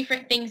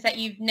different things that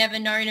you've never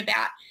known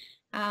about.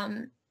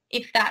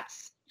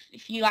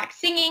 If you like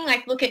singing,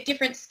 look at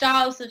different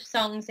styles of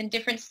songs and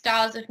different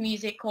styles of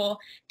music or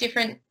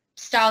different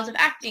styles of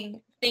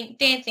acting,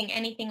 dancing,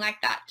 anything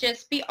like that.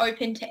 Just be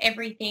open to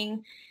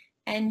everything,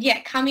 and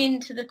come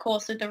into the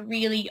course with a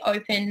really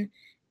open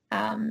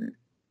mind,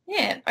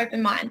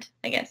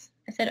 I guess.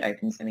 I said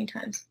open so many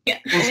times. Yeah.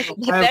 That's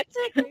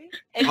okay.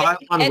 I have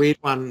one weird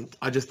one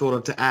I just thought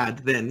of to add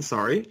then,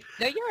 sorry.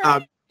 No, you're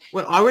right.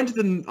 Well, I went to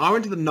the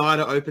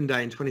NIDA Open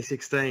Day in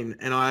 2016,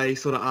 and I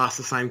sort of asked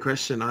the same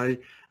question. I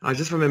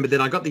just remembered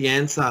then I got the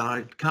answer.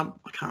 I can't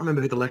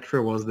remember who the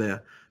lecturer was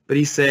there, but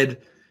he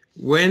said,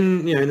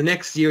 when in the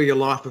next year of your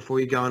life before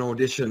you go and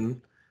audition,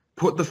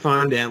 put the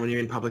phone down when you're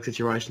in public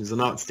situations. I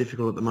know it's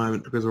difficult at the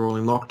moment because we're all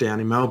in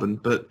lockdown in Melbourne,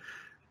 but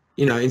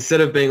instead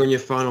of being on your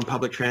phone on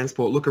public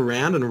transport, look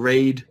around and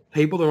read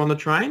people that are on the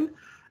train,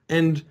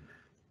 and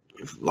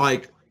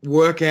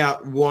work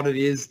out what it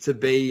is to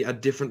be a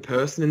different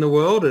person in the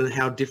world and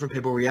how different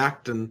people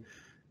react, and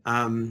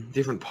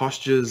different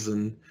postures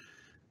and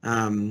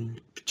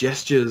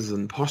gestures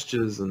and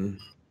postures and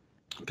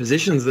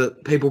positions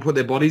that people put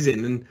their bodies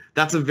in. And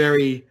I sort of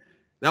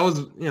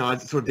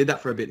did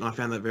that for a bit, and I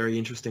found that very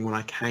interesting when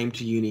I came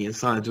to uni and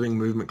started doing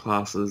movement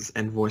classes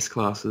and voice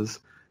classes,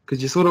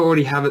 because you sort of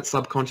already have it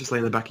subconsciously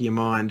in the back of your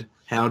mind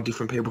how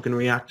different people can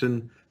react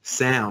and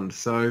sound.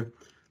 So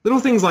little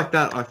things like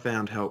that I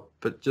found help,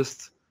 but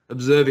just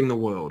observing the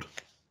world.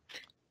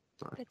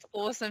 That's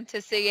awesome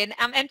to see. And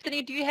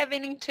Anthony, do you have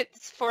any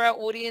tips for our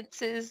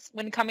audiences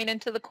when coming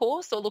into the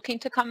course or looking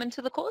to come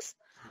into the course?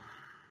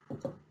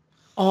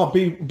 Oh,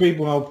 be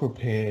well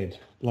prepared.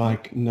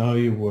 Know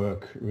your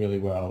work really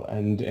well,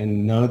 and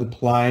know the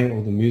play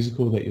or the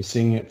musical that you're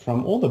singing it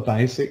from. All the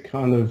basic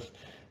kind of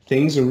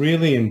things are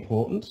really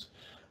important.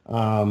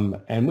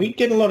 And we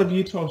get a lot of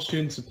Year 12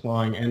 students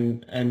applying,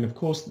 and of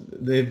course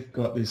they've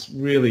got this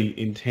really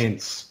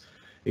intense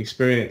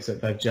experience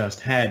that they've just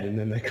had, and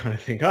then they kind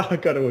of think, oh,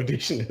 I've got to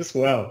audition as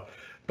well.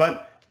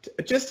 But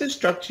just to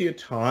structure your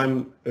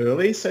time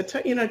early. So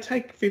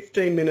take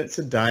 15 minutes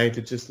a day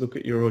to just look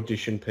at your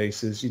audition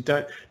pieces. You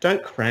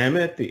don't cram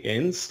it at the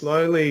end.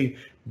 Slowly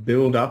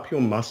build up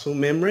your muscle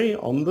memory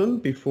on them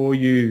before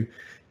you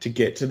to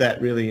get to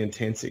that really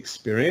intense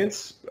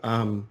experience.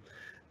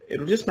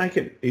 It'll just make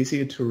it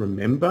easier to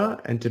remember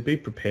and to be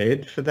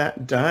prepared for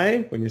that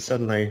day when you're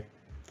suddenly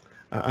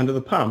under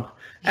the pump.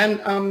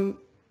 And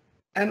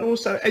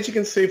also, as you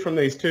can see from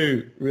these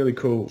two really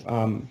cool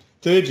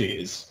third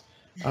years,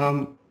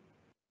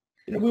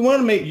 we want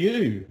to meet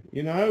you.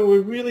 We're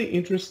really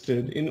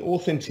interested in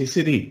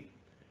authenticity.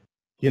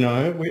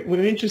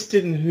 We're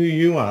interested in who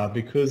you are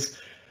because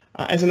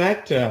as an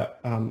actor,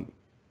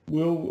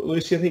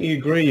 Lucy, I think you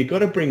agree, you've got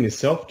to bring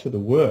yourself to the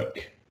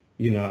work.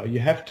 You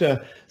have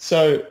to.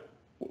 So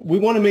we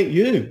want to meet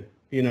you,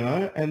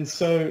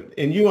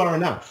 and you are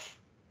enough,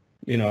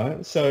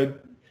 so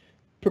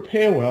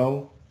prepare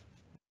well,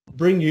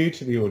 bring you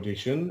to the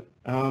audition,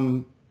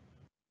 and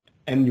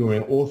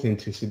your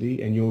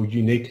authenticity and your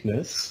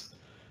uniqueness,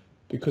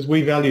 because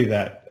we value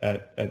that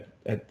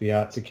at the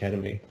Arts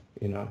Academy,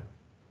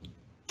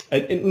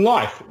 In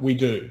life, we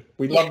do.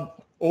 We love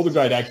all the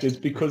great actors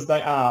because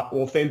they are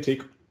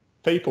authentic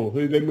people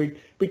who then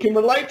we can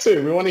relate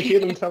to. We want to hear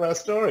them tell our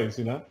stories,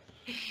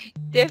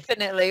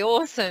 Definitely.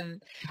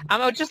 Awesome.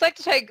 I'd just like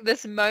to take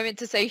this moment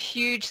to say a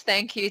huge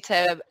thank you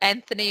to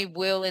Anthony,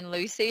 Will and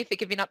Lucy for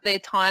giving up their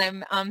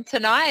time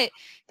tonight.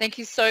 Thank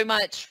you so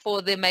much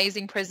for the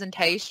amazing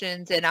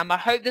presentations, and I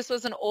hope this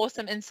was an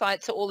awesome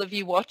insight to all of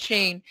you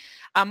watching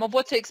of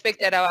what to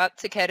expect at our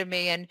Arts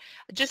Academy. And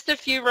just a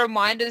few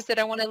reminders that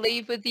I want to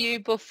leave with you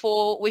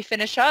before we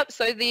finish up.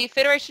 So the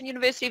Federation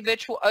University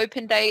Virtual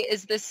Open Day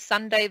is this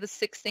Sunday, the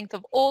 16th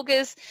of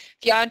August.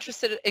 If you are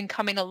interested in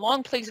coming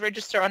along, please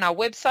register on our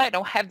website.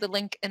 I'll have the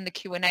link in the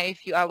Q&A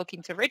if you are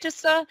looking to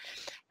register.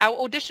 Our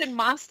audition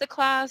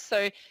masterclass,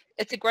 so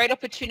it's a great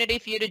opportunity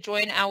for you to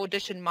join our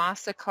audition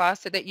masterclass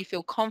so that you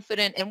feel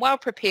confident and well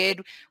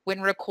prepared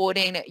when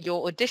recording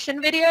your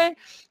audition video.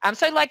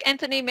 So like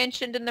Anthony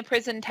mentioned in the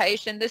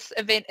presentation, this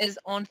event is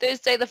on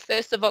Thursday, the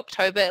 1st of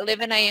October,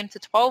 11 a.m. to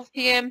 12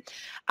 p.m.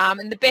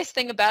 And the best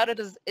thing about it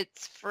is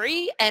it's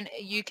free and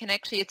you can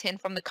actually attend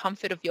from the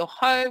comfort of your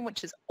home,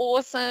 which is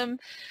awesome.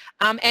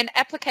 And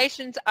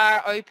applications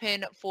are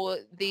open for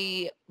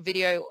the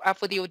video,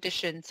 for the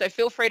audition. So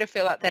feel free to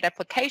fill out that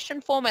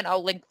application form and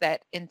I'll link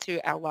that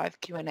into our live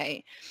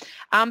Q&A.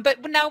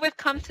 But now we've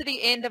come to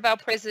the end of our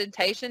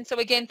presentation. So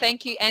again,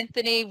 thank you,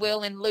 Anthony,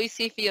 Will and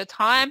Lucy for your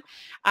time.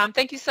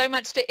 Thank you so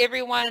much to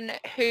everyone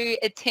who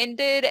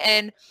attended,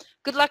 and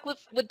good luck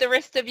with the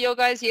rest of your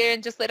guys' year,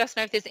 and just let us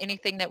know if there's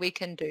anything that we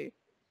can do.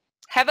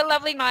 Have a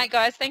lovely night,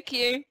 guys. Thank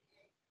you.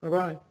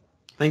 Bye-bye.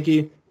 Thank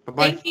you.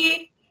 Bye-bye. Thank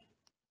you.